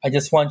 I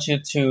just want you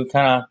to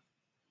kind of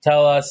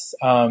tell us,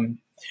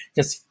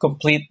 just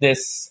complete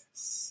this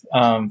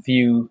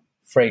few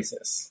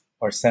phrases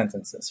or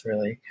sentences,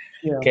 really.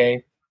 Yeah.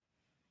 Okay,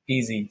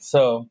 easy.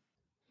 So,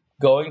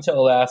 going to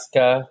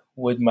Alaska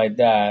with my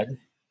dad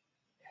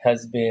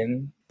has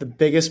been, The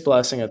biggest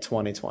blessing of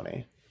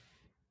 2020.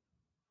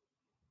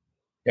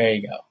 there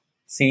you go.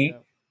 See, Yeah.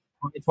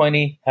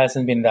 2020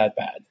 hasn't been that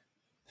bad.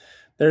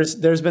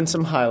 There's been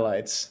some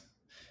highlights,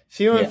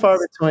 few and Yes. far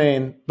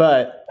between,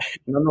 but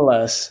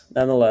nonetheless,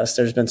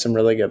 there's been some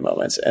really good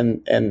moments,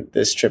 and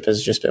this trip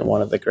has just been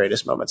one of the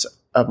greatest moments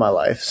of my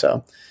life.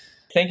 So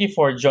Thank you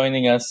for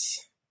joining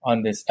us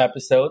on this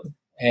episode.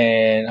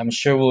 And I'm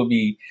sure we'll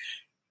be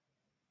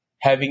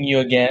having you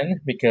again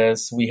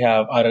because we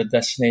have other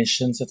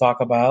destinations to talk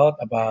about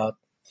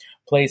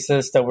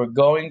places that we're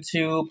going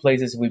to,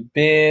 places we've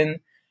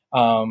been,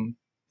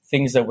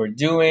 things that we're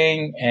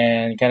doing,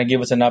 and kind of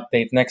give us an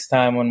update next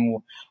time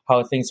on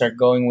how things are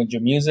going with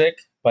your music.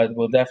 But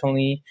we'll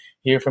definitely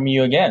hear from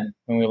you again,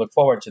 and we look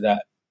forward to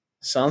that.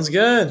 sounds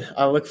good.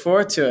 I look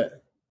forward to it.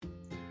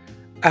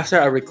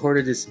 After I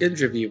recorded this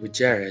interview with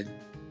Jared,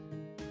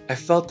 I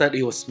felt that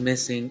he was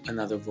missing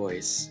another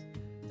voice.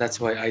 That's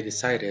why I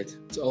decided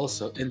to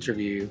also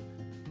interview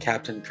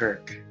Captain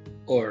Kirk,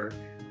 or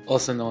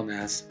also known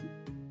as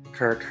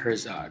Kirk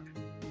Herzog.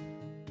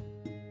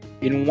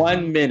 In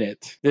 1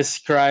 minute,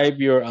 describe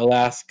your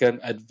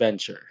Alaskan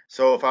adventure.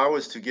 So, if I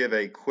was to give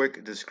a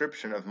quick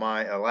description of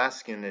my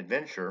Alaskan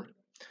adventure,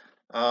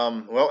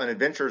 well, an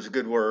adventure is a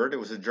good word. It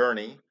was a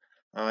journey.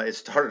 It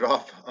started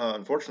off,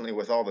 unfortunately,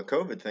 with all the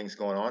COVID things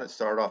going on. It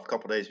started off a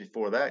couple days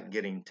before that,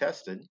 getting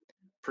tested.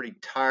 Pretty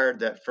tired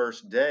that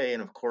first day,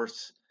 and of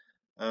course,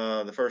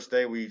 the first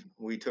day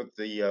we took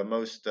the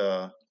most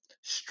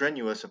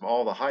strenuous of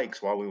all the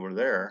hikes while we were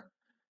there.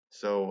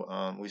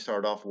 So we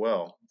started off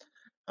well.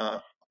 Uh,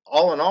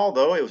 all in all,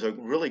 though, it was a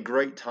really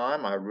great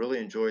time. I really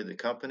enjoyed the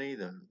company,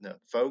 the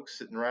folks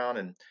sitting around,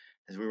 and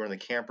as we were in the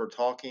camper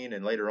talking,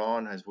 and later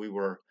on as we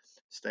were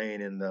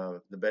staying in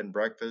the bed and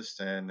breakfast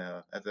and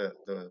at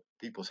the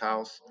people's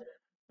house,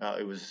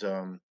 it was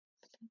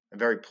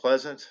very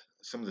pleasant.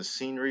 Some of the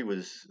scenery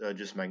was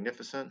just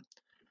magnificent,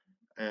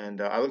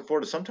 and I look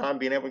forward to sometime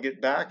being able to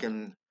get back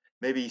and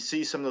maybe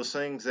see some of those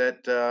things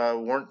that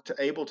weren't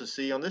able to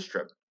see on this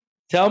trip.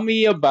 Tell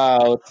me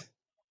about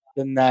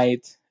the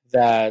night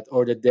that,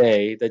 or the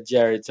day that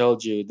Jared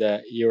told you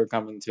that you were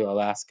coming to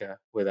Alaska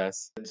with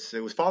us.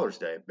 It was Father's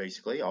Day,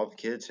 basically. All the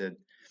kids had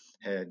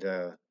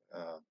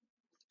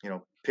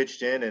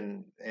pitched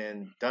in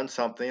and done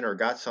something or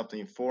got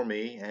something for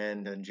me,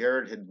 and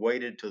Jared had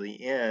waited till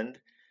the end.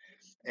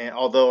 And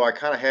although I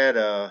kind of had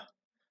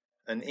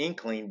an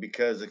inkling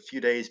because a few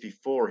days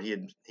before he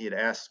had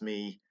asked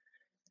me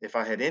if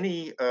I had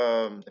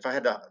if I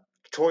had the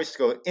choice to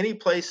go any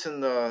place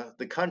in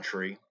the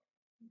country,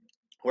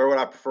 where would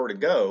I prefer to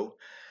go?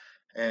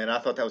 And I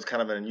thought that was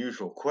kind of an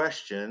unusual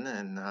question.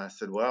 And I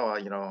said, well,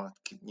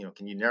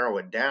 can you narrow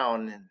it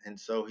down? And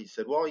so he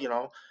said,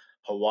 well,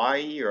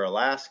 Hawaii or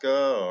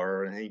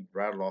Alaska, and he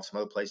rattled off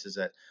some other places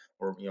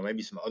or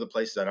maybe some other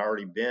places I'd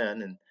already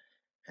been.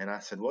 And I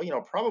said,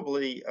 well,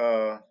 probably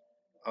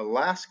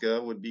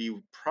Alaska would be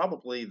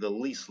probably the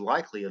least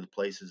likely of the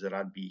places that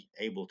I'd be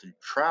able to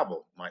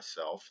travel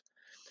myself.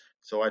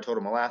 So I told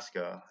him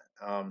Alaska.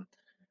 And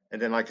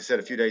then, like I said,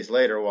 a few days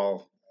later,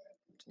 while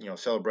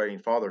celebrating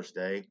Father's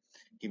Day,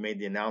 he made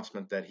the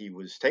announcement that he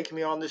was taking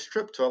me on this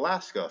trip to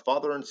Alaska,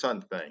 father and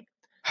son thing.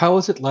 How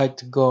was it like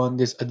to go on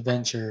this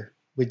adventure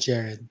with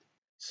Jared?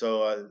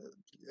 So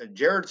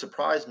Jared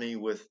surprised me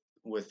with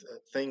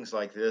things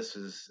like this.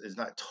 Is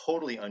not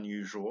totally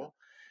unusual.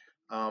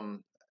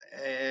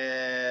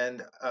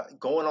 And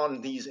going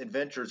on these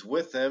adventures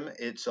with him,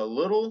 it's a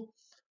little,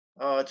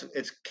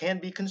 it can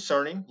be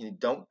concerning. You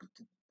don't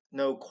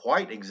know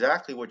quite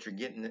exactly what you're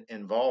getting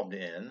involved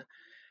in,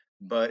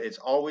 but it's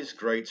always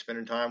great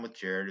spending time with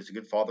Jared. It's a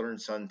good father and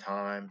son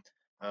time.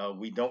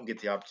 We don't get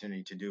the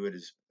opportunity to do it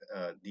as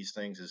these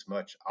things as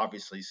much,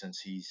 obviously, since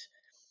he's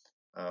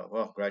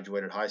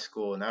graduated high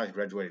school and now he's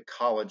graduated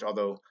college.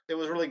 Although it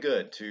was really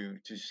good to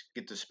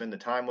get to spend the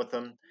time with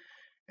him.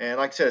 And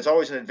like I said, it's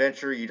always an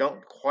adventure. You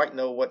don't quite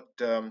know what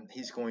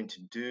he's going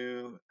to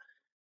do.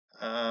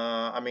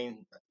 I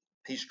mean,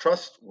 he's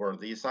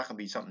trustworthy. It's not going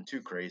to be something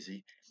too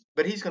crazy,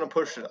 but he's going to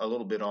push it a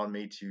little bit on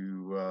me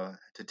to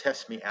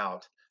test me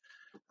out.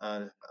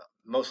 Uh,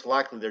 Most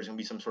likely, there's going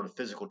to be some sort of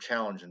physical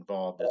challenge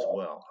involved as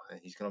well. And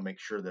he's going to make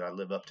sure that I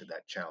live up to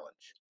that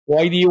challenge.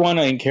 Why do you want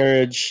to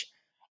encourage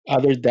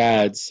other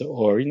dads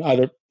or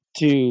other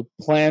to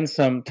plan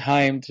some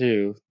time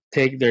to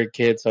take their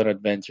kids on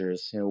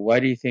adventures? Why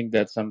do you think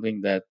that's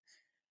something that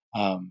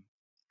um,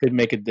 could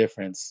make a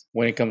difference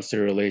when it comes to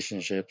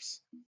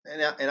relationships.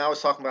 And I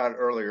was talking about it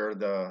earlier,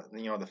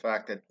 the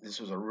fact that this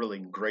was a really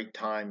great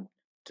time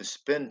to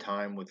spend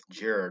time with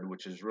Jared,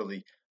 which is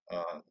really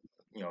uh,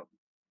 you know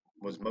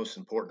was most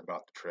important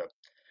about the trip.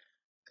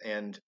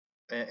 And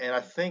and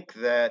I think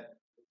that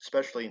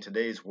especially in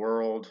today's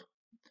world,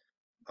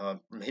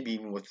 maybe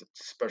even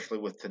especially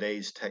with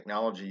today's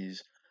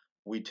technologies,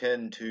 we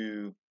tend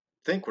to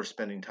think we're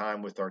spending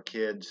time with our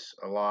kids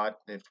a lot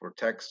if we're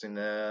texting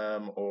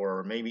them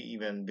or maybe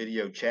even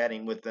video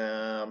chatting with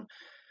them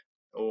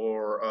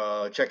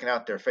or checking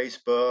out their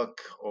Facebook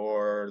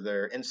or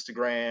their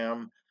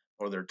Instagram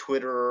or their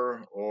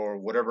Twitter or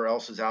whatever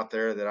else is out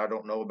there that I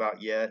don't know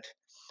about yet.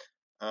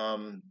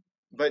 Um,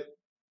 but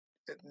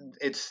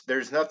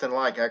there's nothing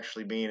like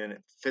actually being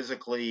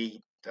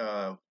physically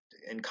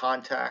in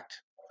contact,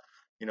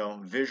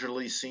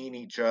 visually seeing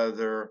each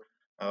other,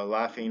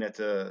 laughing at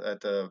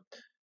the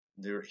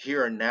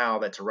here and now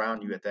that's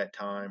around you at that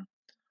time.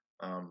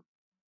 Um,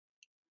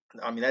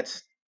 I mean,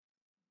 that's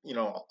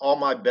all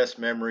my best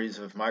memories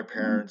of my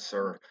parents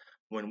are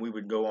when we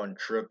would go on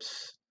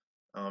trips.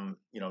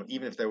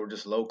 Even if they were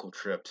just local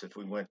trips, if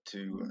we went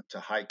to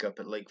hike up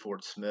at Lake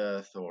Fort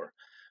Smith or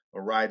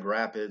ride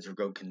rapids or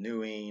go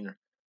canoeing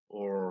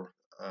or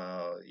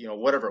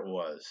whatever it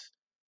was.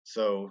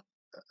 So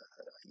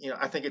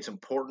I think it's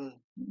important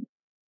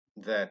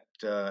that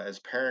as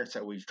parents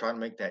that we try to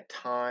make that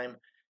time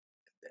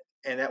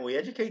and that we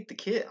educate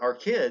our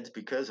kids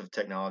because of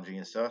technology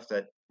and stuff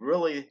that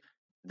really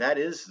that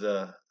is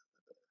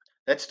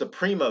that's the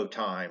primo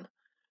time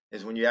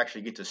is when you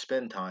actually get to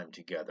spend time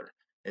together.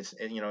 It's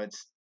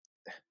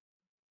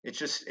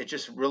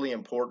really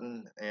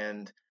important,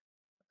 and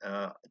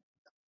uh,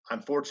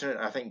 I'm fortunate.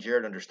 I think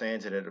Jared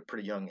understands it at a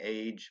pretty young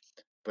age,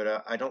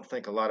 but I don't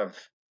think a lot of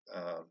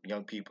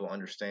young people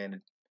understand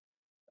it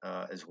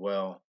as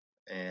well.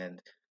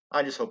 And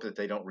I just hope that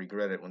they don't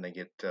regret it when they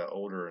get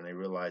older and they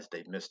realize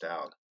they've missed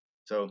out.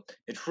 So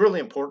it's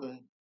really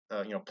important,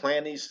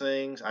 plan these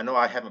things. I know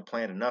I haven't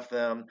planned enough of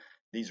them.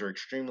 These are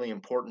extremely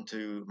important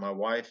to my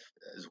wife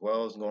as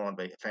well as going on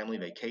family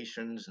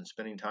vacations and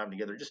spending time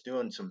together, just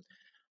doing some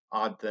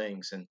odd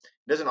things. And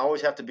it doesn't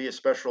always have to be a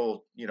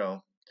special,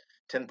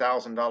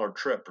 $10,000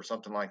 trip or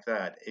something like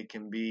that. It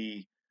can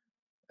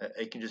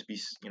just be,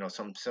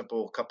 some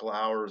simple couple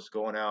hours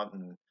going out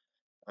and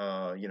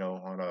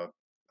on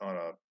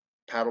a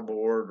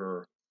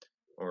paddleboard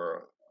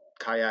or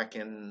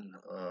kayaking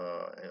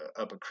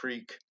up a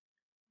creek,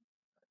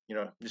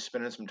 just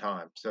spending some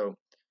time. So,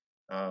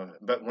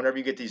 but whenever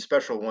you get these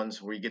special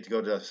ones where you get to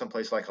go to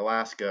someplace like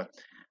Alaska,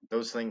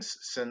 those things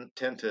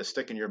tend to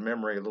stick in your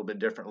memory a little bit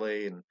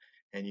differently,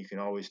 and you can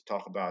always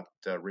talk about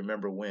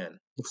remember when.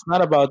 It's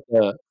not about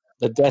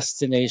the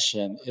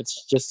destination.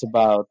 It's just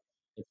about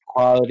the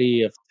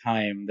quality of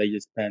time that you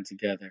spend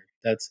together.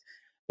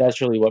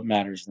 That's really what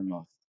matters the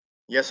most.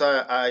 Yes,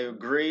 I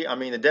agree. I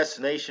mean, the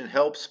destination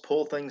helps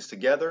pull things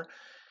together.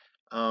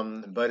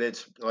 But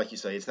it's like you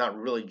say, it's not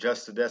really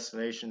just the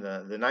destination.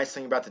 The nice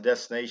thing about the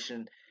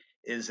destination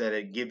is that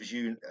it gives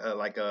you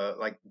like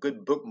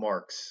good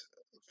bookmarks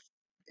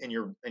in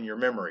your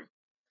memory,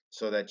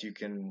 so that you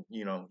can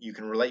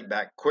relate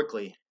back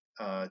quickly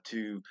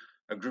to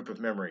a group of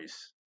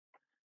memories.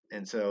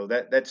 And so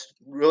that's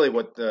really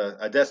what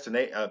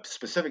a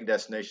specific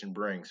destination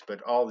brings.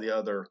 But all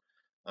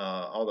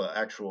the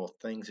actual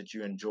things that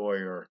you enjoy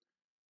or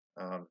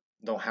um,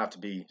 don't have to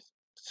be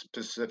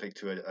specific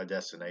to a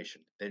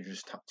destination. They're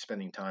just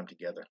spending time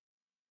together.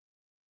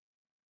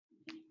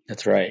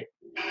 That's right.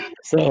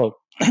 So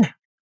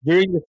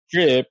during the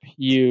trip,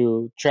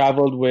 you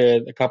traveled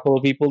with a couple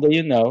of people that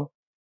you know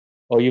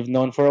or you've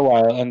known for a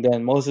while, and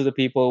then most of the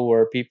people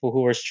were people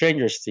who were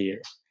strangers to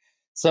you.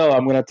 So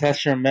I'm gonna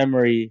test your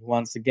memory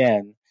once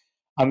again.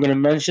 I'm gonna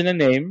mention a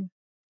name,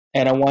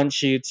 and I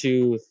want you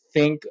to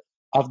think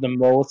of the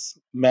most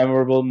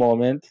memorable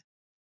moment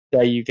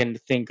that you can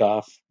think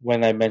of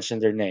when I mention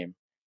their name.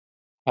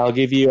 I'll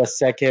give you a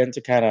second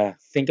to kind of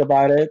think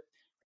about it,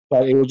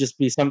 but it will just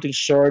be something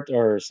short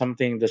or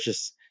something that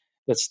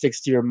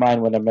sticks to your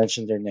mind when I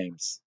mention their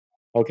names.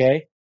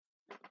 Okay?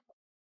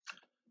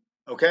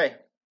 Okay.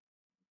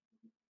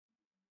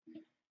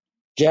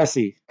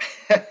 Jesse.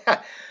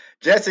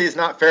 Jesse is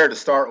not fair to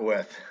start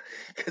with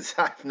because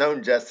I've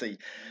known Jesse.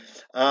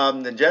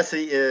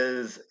 Jesse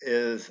is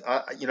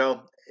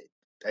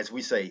as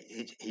we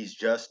say, he's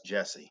just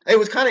Jesse. It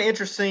was kind of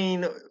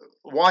interesting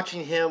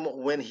watching him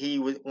when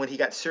he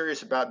got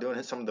serious about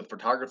doing some of the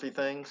photography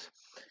things.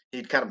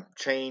 He'd kind of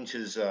change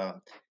his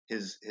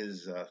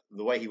the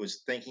way he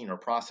was thinking or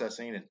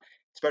processing, and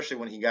especially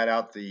when he got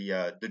out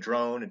the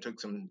drone and took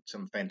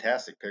some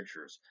fantastic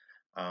pictures.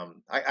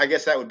 I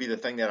guess that would be the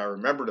thing that I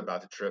remembered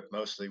about the trip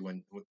mostly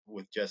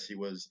with Jesse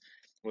was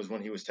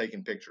when he was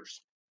taking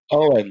pictures.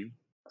 Owen.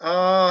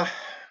 Uh,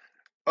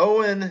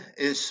 Owen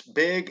is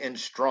big and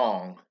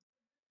strong.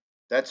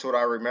 That's what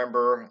I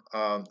remember.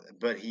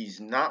 But he's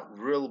not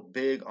real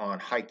big on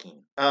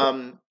hiking.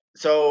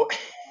 So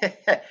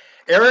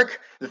Eric,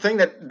 the thing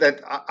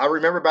that I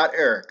remember about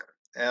Eric,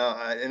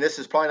 and this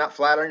is probably not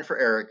flattering for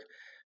Eric,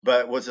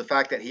 but was the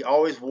fact that he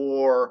always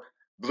wore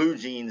blue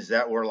jeans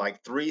that were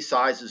like 3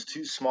 sizes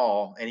too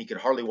small, and he could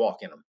hardly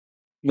walk in them.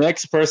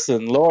 Next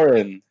person,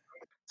 Lauren.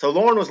 So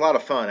Lauren was a lot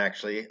of fun,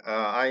 actually.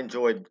 I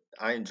enjoyed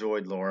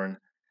Lauren.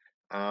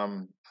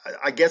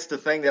 I guess the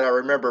thing that I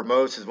remember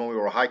most is when we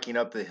were hiking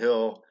up the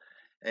hill,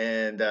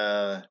 and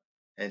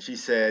she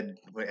said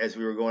as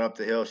we were going up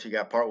the hill, she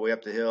got part way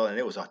up the hill, and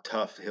it was a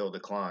tough hill to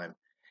climb,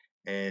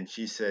 and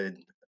she said,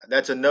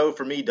 "That's a no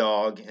for me,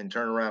 dog," and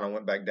turned around and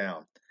went back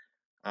down.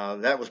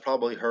 That was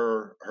probably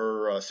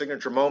her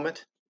signature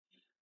moment.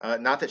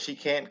 Not that she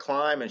can't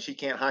climb and she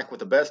can't hike with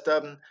the best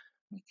of them,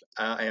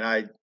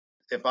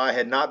 if I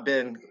had not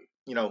been,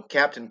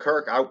 Captain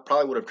Kirk, I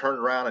probably would have turned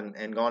around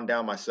and gone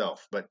down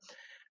myself. But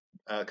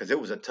because it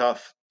was a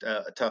tough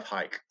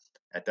hike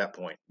at that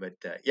point. But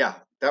yeah,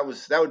 that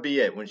would be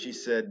it when she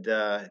said,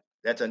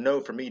 "That's a no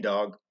for me,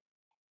 dog."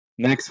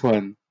 Next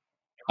one,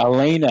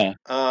 Elena.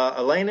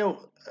 Elena,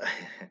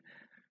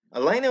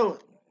 Elena,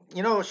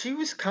 she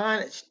was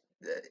kind of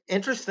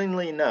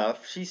interestingly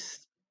enough,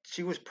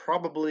 she was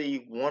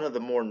probably one of the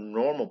more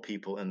normal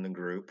people in the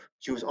group.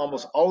 She was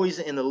almost always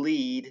in the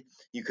lead.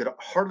 You could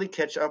hardly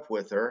catch up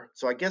with her.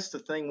 So I guess the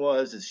thing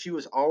was is she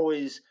was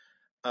always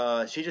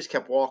she just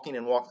kept walking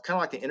and walking, kind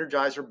of like the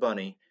Energizer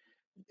Bunny.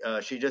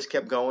 She just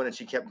kept going and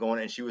she kept going,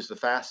 and she was the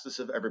fastest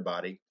of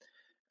everybody.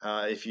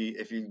 If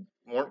you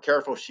weren't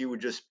careful, she would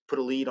just put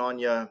a lead on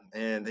you,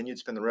 and then you'd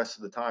spend the rest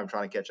of the time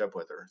trying to catch up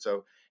with her.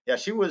 So yeah,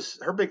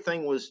 her big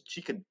thing was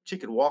she could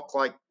walk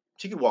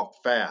she could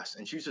walk fast,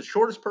 and she was the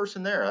shortest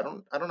person there. I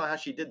don't know how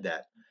she did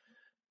that,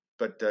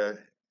 but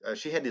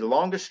she had the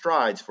longest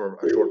strides for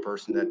a short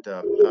person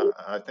that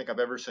I think I've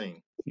ever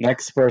seen.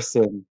 Next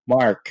person,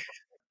 Mark.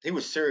 He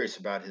was serious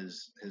about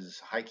his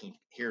hiking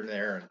here and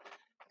there,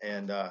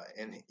 and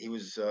he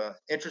was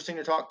interesting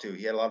to talk to.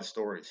 He had a lot of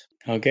stories.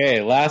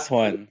 Okay, last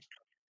one.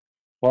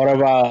 What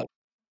about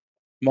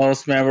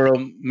most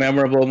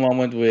memorable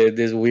moment with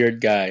this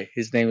weird guy?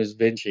 His name is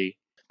Vinci.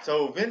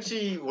 So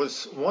Vinci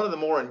was one of the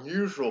more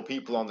unusual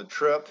people on the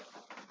trip.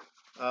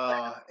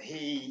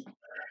 He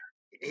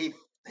he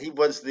he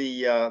was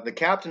the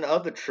captain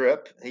of the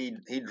trip.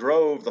 He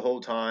drove the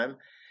whole time,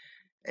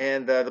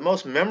 and the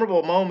most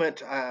memorable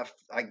moment,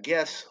 I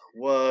guess,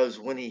 was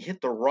when he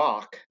hit the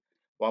rock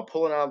while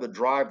pulling out of the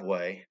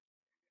driveway,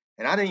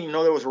 and I didn't even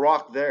know there was a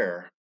rock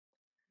there.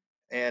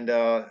 And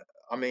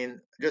I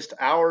mean, just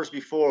hours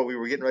before we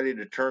were getting ready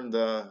to turn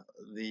the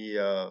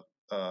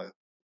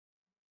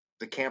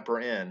camper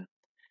in,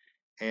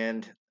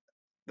 and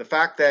the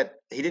fact that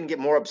he didn't get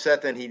more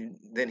upset than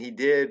he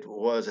did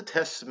was a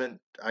testament,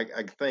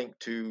 I think,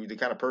 to the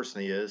kind of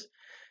person he is.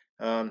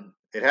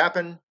 It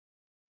happened,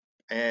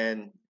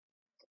 and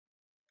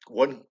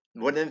wasn't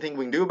anything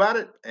we can do about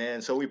it,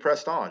 and so we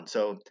pressed on.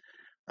 So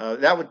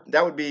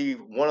that would be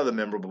one of the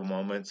memorable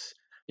moments.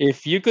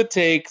 If you could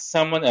take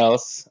someone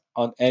else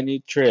on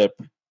any trip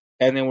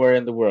anywhere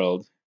in the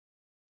world,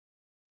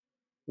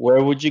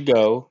 where would you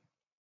go?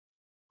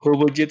 Who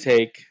would you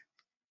take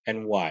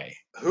and why?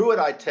 Who would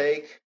I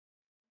take?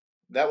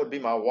 That would be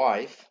my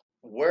wife.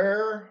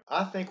 Where?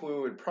 I think we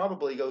would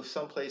probably go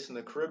someplace in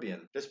the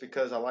Caribbean, just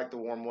because I like the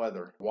warm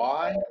weather.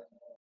 Why?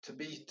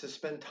 To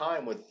spend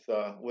time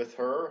with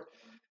her,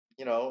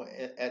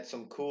 at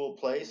some cool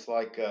place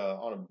like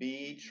on a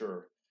beach,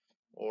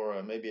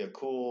 or maybe a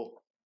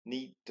cool,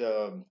 neat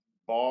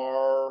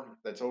bar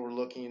that's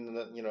overlooking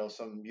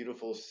some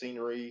beautiful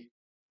scenery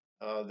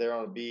there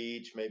on a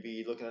beach,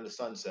 maybe looking at the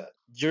sunset.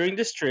 During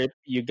this trip,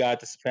 you got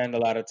to spend a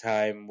lot of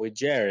time with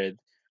Jared.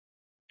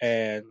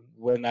 And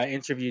when I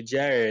interviewed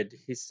Jared,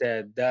 he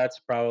said that's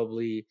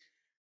probably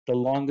the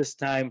longest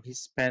time he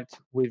spent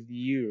with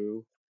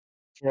you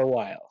for a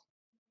while.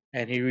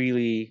 And he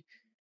really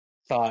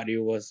thought it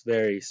was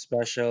very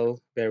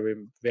special, very,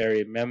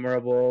 very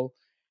memorable.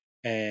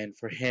 And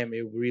for him,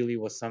 it really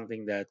was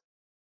something that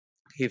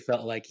he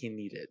felt like he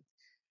needed.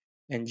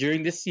 And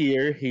during this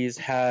year, he's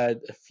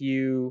had a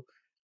few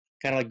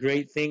kind of like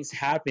great things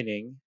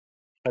happening,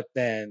 but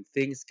then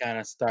things kind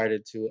of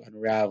started to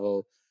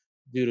unravel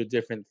due to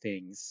different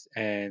things.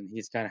 And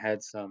he's kind of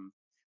had some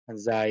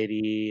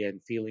anxiety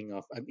and feeling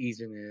of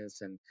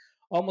uneasiness and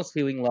almost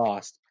feeling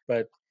lost.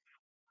 But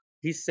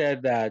he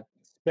said that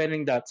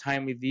spending that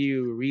time with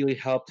you really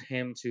helped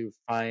him to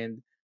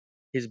find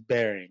his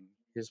bearing,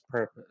 his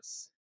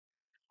purpose.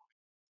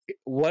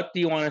 What do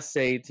you want to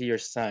say to your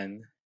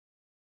son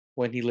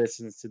when he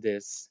listens to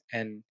this?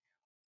 And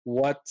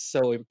what's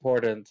so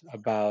important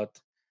about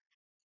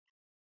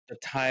the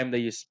time that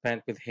you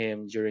spent with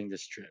him during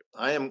this trip?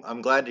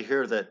 I'm glad to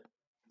hear that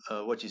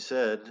what you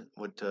said,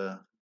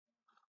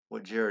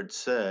 what Jared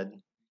said.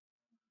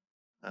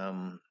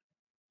 Um,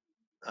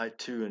 I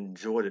too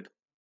enjoyed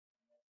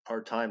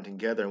our time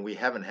together, and we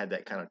haven't had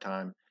that kind of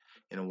time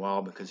in a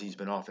while because he's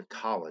been off at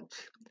college.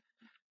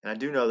 And I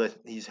do know that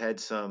he's had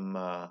some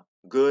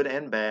good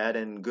and bad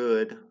and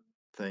good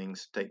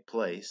things take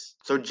place.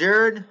 So,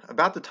 Jared,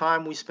 about the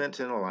time we spent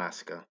in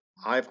Alaska,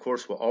 I, of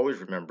course, will always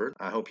remember it.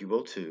 I hope you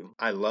will too.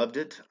 I loved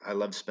it. I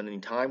loved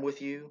spending time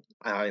with you.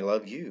 I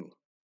love you.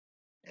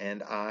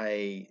 And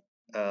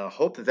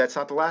Hope that that's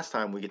not the last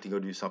time we get to go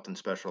do something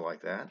special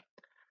like that.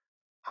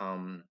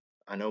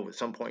 I know at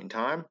some point in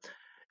time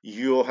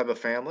you'll have a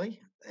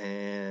family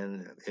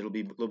and it'll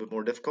be a little bit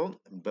more difficult,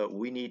 but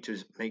we need to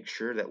make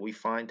sure that we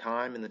find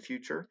time in the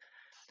future,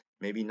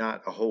 maybe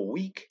not a whole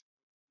week,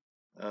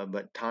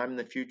 but time in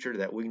the future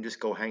that we can just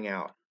go hang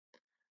out.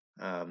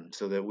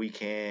 So that we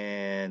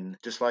can,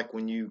 just like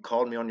when you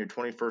called me on your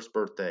 21st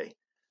birthday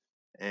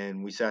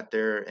and we sat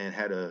there and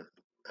had a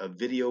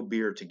video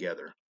beer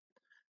together.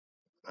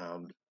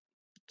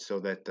 So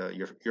that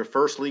your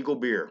first legal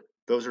beer,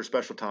 those are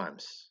special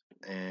times.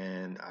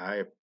 And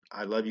I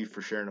love you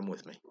for sharing them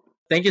with me.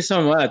 Thank you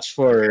so much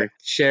for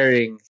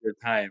sharing your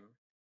time.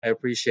 I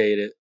appreciate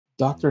it.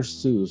 Dr.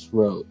 Seuss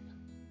wrote,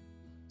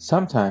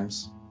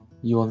 "Sometimes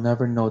you will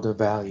never know the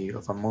value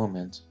of a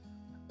moment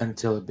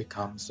until it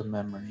becomes a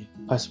memory."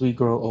 As we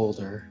grow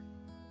older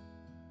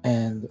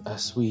and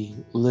as we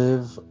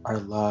live our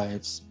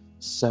lives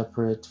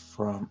separate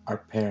from our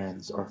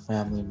parents or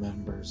family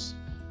members,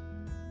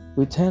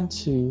 we tend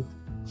to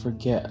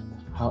forget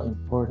how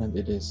important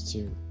it is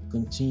to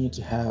continue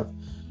to have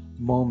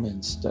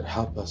moments that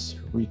help us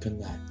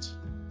reconnect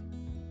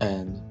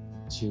and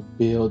to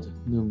build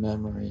new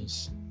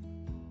memories.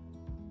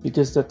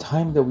 Because the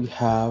time that we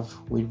have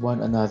with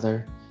one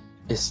another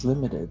is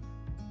limited.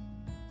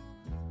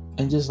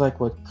 And just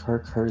like what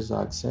Kirk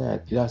Herzog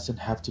said, it doesn't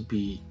have to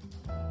be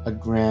a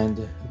grand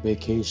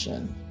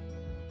vacation.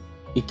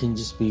 It can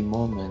just be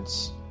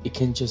moments. It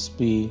can just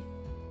be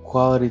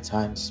quality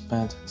time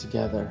spent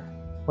together.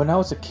 When I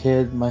was a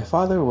kid, my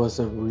father was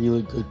a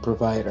really good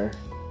provider,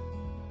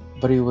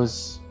 but he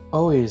was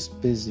always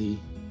busy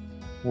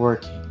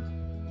working,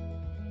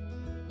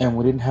 and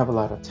we didn't have a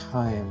lot of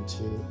time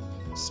to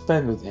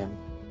spend with him.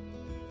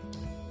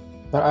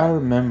 But I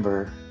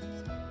remember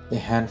a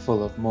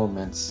handful of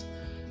moments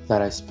that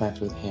I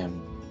spent with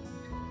him.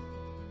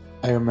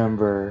 I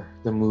remember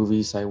the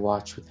movies I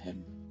watched with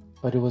him,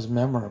 but it was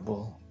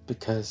memorable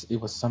because it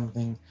was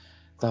something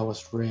that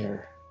was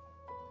rare,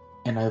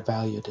 and I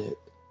valued it.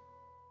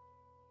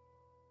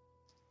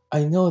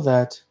 I know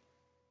that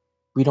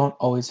we don't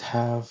always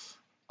have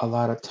a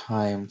lot of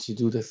time to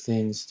do the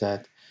things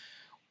that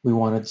we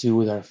want to do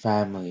with our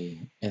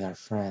family and our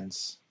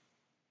friends.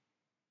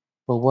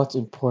 But what's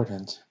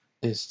important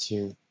is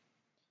to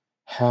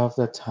have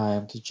the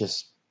time to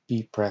just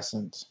be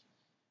present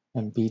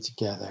and be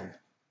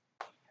together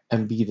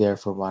and be there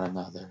for one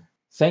another.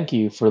 Thank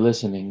you for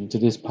listening to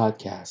this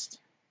podcast.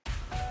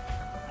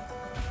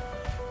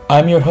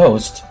 I'm your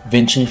host,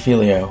 Vinci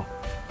Filio,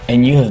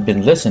 and you have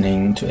been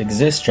listening to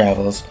Exist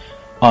Travels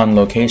on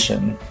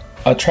Location,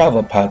 a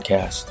travel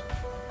podcast.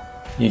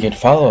 You can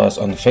follow us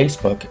on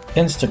Facebook,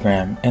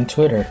 Instagram, and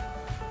Twitter.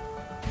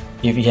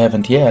 If you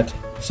haven't yet,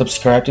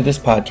 subscribe to this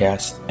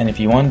podcast, and if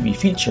you want to be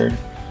featured,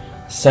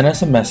 send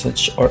us a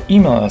message or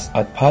email us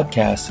at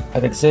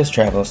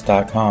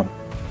podcast@existtravels.com.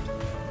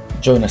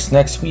 Join us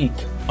next week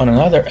on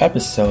another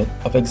episode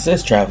of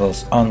Exist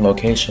Travels on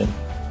Location.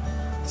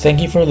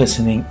 Thank you for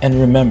listening, and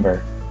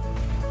remember,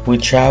 we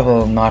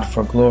travel not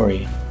for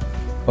glory,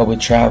 but we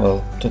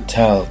travel to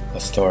tell a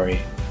story.